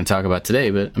know what we're going to talk about today,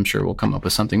 but I'm sure we'll come up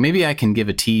with something. Maybe I can give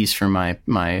a tease for my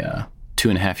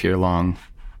 2.5 year long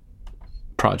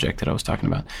project that I was talking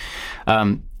about.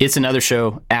 It's another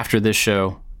show after this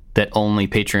show that only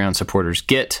Patreon supporters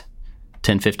get.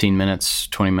 10, 15 minutes,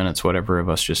 20 minutes, whatever, of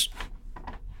us just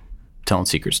telling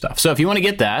secret stuff. So if you want to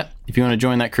get that, if you want to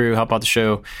join that crew, help out the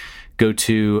show, go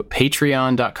to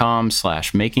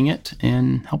patreon.com/makingit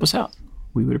and help us out.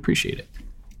 We would appreciate it.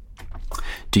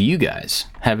 Do you guys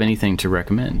have anything to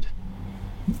recommend?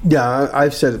 Yeah,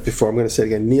 I've said it before. I'm going to say it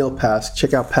again. Neil Pask.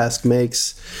 Check out Pask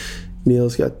Makes.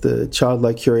 Neil's got the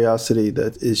childlike curiosity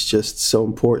that is just so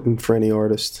important for any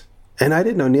artist. And I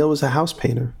didn't know Neil was a house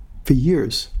painter for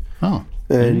years. Oh.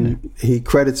 And he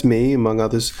credits me, among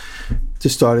others, to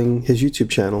starting his YouTube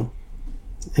channel.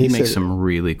 He makes some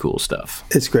really cool stuff.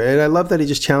 It's great. And I love that he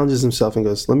just challenges himself and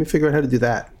goes, let me figure out how to do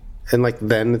that. And like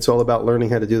then it's all about learning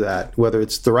how to do that. Whether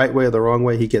it's the right way or the wrong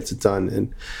way, he gets it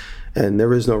done. And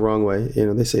there is no wrong way. You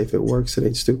know, they say if it works, it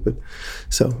ain't stupid.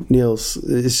 So Neil's,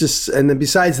 it's just, and then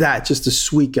besides that, just a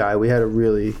sweet guy.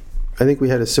 I think we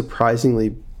had a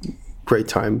surprisingly great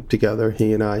time together,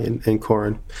 he and I and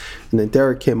Corin. And then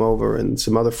Derek came over and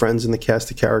some other friends in the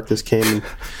cast of characters came and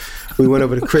we went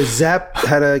over to Chris Zapp,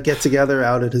 had a get together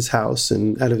out at his house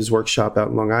and out of his workshop out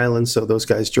in Long Island. So those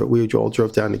guys we all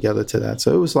drove down together to that.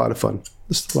 So it was a lot of fun.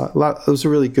 It was a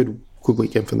really good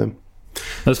weekend for them.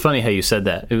 It was funny how you said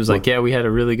that. It was like, yeah, we had a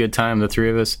really good time, the three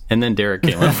of us, and then Derek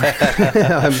came over.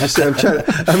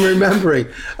 I'm remembering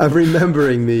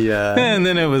the. And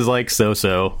then it was like so,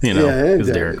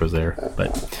 because Derek was there.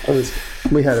 But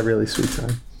we had a really sweet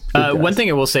time. One thing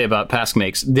I will say about Pask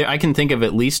Makes, I can think of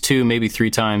at least 2, maybe 3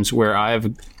 times where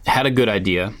I've had a good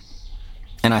idea,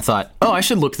 and I thought, oh, I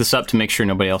should look this up to make sure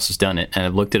nobody else has done it. And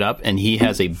I've looked it up, and he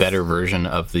has a better version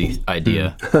of the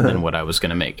idea than what I was going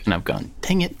to make. And I've gone,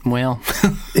 dang it, well.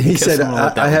 He said,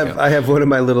 I have one of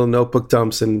my little notebook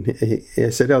dumps, and I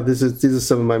said, oh, these are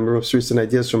some of my most recent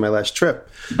ideas from my last trip.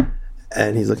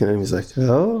 And he's looking at him, he's like,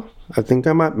 oh, I think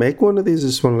I might make one of these. I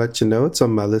just want to let you know it's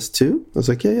on my list too. I was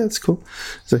like, yeah, that's cool.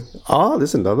 He's like, oh,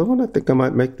 there's another one. I think I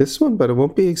might make this one, but it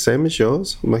won't be the same as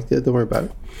yours. I'm like, yeah, don't worry about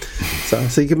it.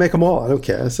 So you can make them all. I don't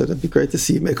care. I said, it'd be great to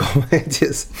see you make all my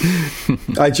ideas.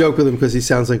 I joke with him because he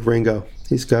sounds like Ringo.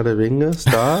 He's got a Ringo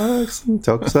stocks and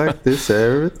talks like this.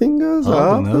 Everything goes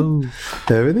up. No.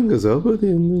 Everything goes up at the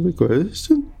end of the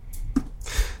question.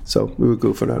 So we were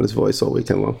goofing on his voice all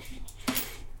weekend long.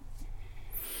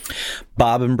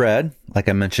 Bob and Brad, like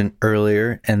I mentioned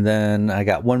earlier. And then I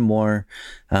got one more.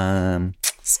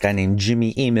 This guy named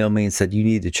Jimmy emailed me and said, you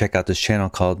need to check out this channel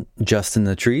called Just in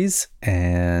the Trees.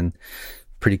 And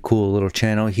pretty cool little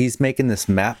channel. He's making this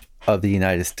map of the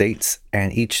United States,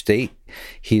 and each state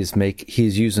he's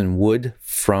using wood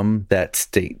from that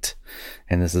state.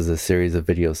 And this is a series of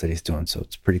videos that he's doing. So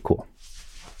it's pretty cool.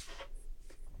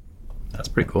 That's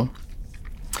pretty cool.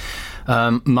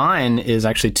 Mine is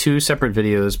actually 2 separate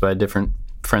videos by different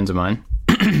friends of mine.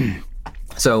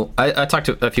 So I talked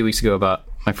a few weeks ago about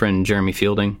my friend Jeremy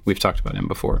Fielding. We've talked about him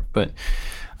before, but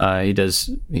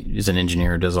he's an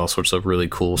engineer, does all sorts of really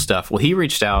cool stuff. Well, he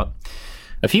reached out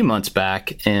a few months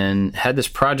back and had this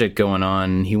project going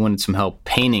on. He wanted some help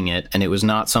painting it, and it was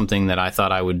not something that I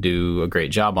thought I would do a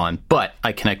great job on, but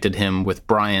I connected him with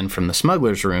Brian from the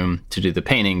Smuggler's Room to do the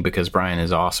painting because Brian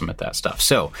is awesome at that stuff.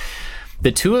 So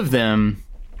the 2 of them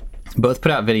both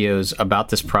put out videos about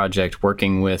this project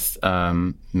working with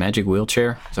Magic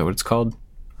Wheelchair. Is that what it's called?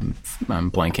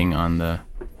 I'm blanking on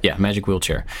Magic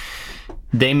Wheelchair.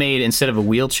 They made, instead of a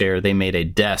wheelchair, they made a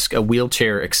desk, a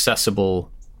wheelchair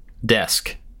accessible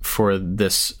desk for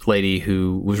this lady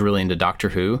who was really into Doctor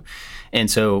Who. And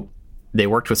so they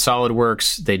worked with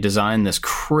SolidWorks. They designed this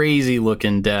crazy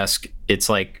looking desk.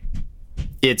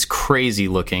 It's crazy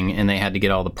looking, and they had to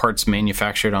get all the parts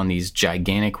manufactured on these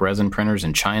gigantic resin printers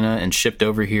in China and shipped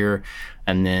over here.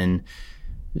 And then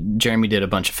Jeremy did a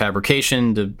bunch of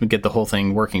fabrication to get the whole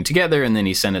thing working together, and then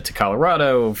he sent it to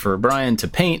Colorado for Brian to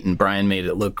paint, and Brian made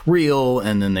it look real,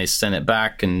 and then they sent it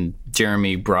back, and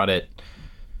Jeremy brought it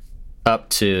up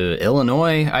to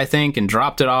Illinois, I think, and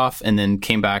dropped it off, and then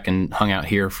came back and hung out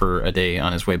here for a day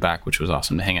on his way back, which was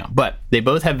awesome to hang out. But they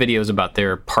both have videos about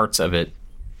their parts of it.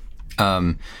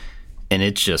 And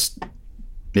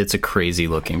it's a crazy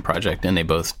looking project, and they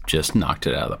both just knocked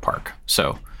it out of the park.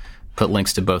 So put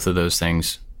links to both of those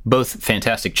things, both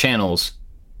fantastic channels,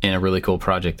 and a really cool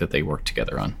project that they worked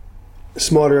together on.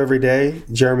 Smarter Every Day.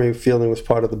 Jeremy Fielding was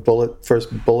part of the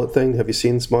first bullet thing. Have you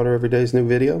seen Smarter Every Day's new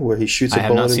video where he shoots a bullet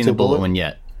into a bullet? I have not seen the bullet one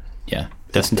yet. Yeah.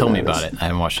 Dustin told me about it. I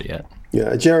haven't watched it yet.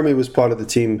 Yeah, Jeremy was part of the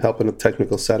team helping with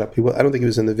technical setup. I don't think he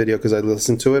was in the video because I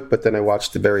listened to it, but then I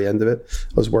watched the very end of it.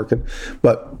 I was working.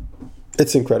 But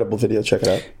it's an incredible video. Check it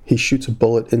out. He shoots a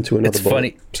bullet into another bullet.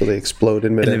 Funny. So they explode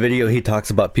in midair. In the video, he talks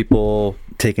about people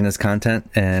taking his content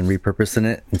and repurposing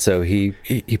it, and so he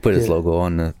put his logo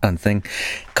on the thing.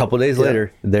 A couple days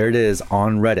later, there it is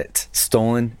on Reddit,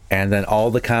 stolen, and then all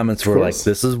the comments were like,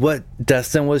 "This is what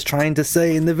Destin was trying to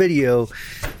say in the video."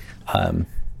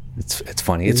 It's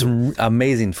funny. It's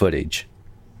amazing footage.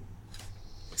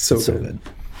 So good.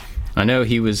 I know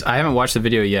he was. I haven't watched the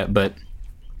video yet, but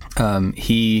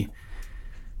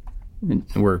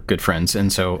we're good friends,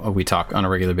 and so we talk on a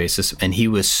regular basis. And he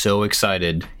was so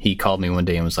excited. He called me one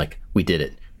day and was like, "We did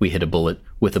it. We hit a bullet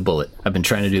with a bullet. I've been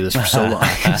trying to do this for so long."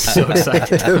 I'm so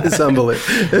excited. It was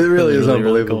unbelievable. It really is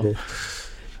unbelievable. Really cool.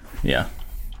 Yeah.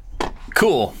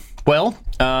 Cool. Well,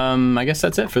 I guess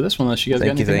that's it for this one. Unless you guys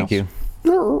got anything else. Thank you.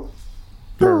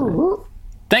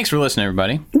 Thanks for listening,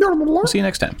 everybody. We'll see you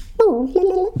next time.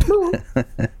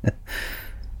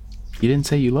 You didn't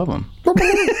say you love them.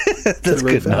 That's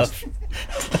really good enough.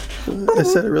 I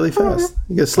said it really fast.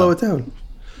 You gotta slow it down.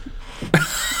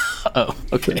 Oh,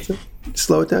 okay.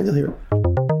 Slow it down, you'll hear it.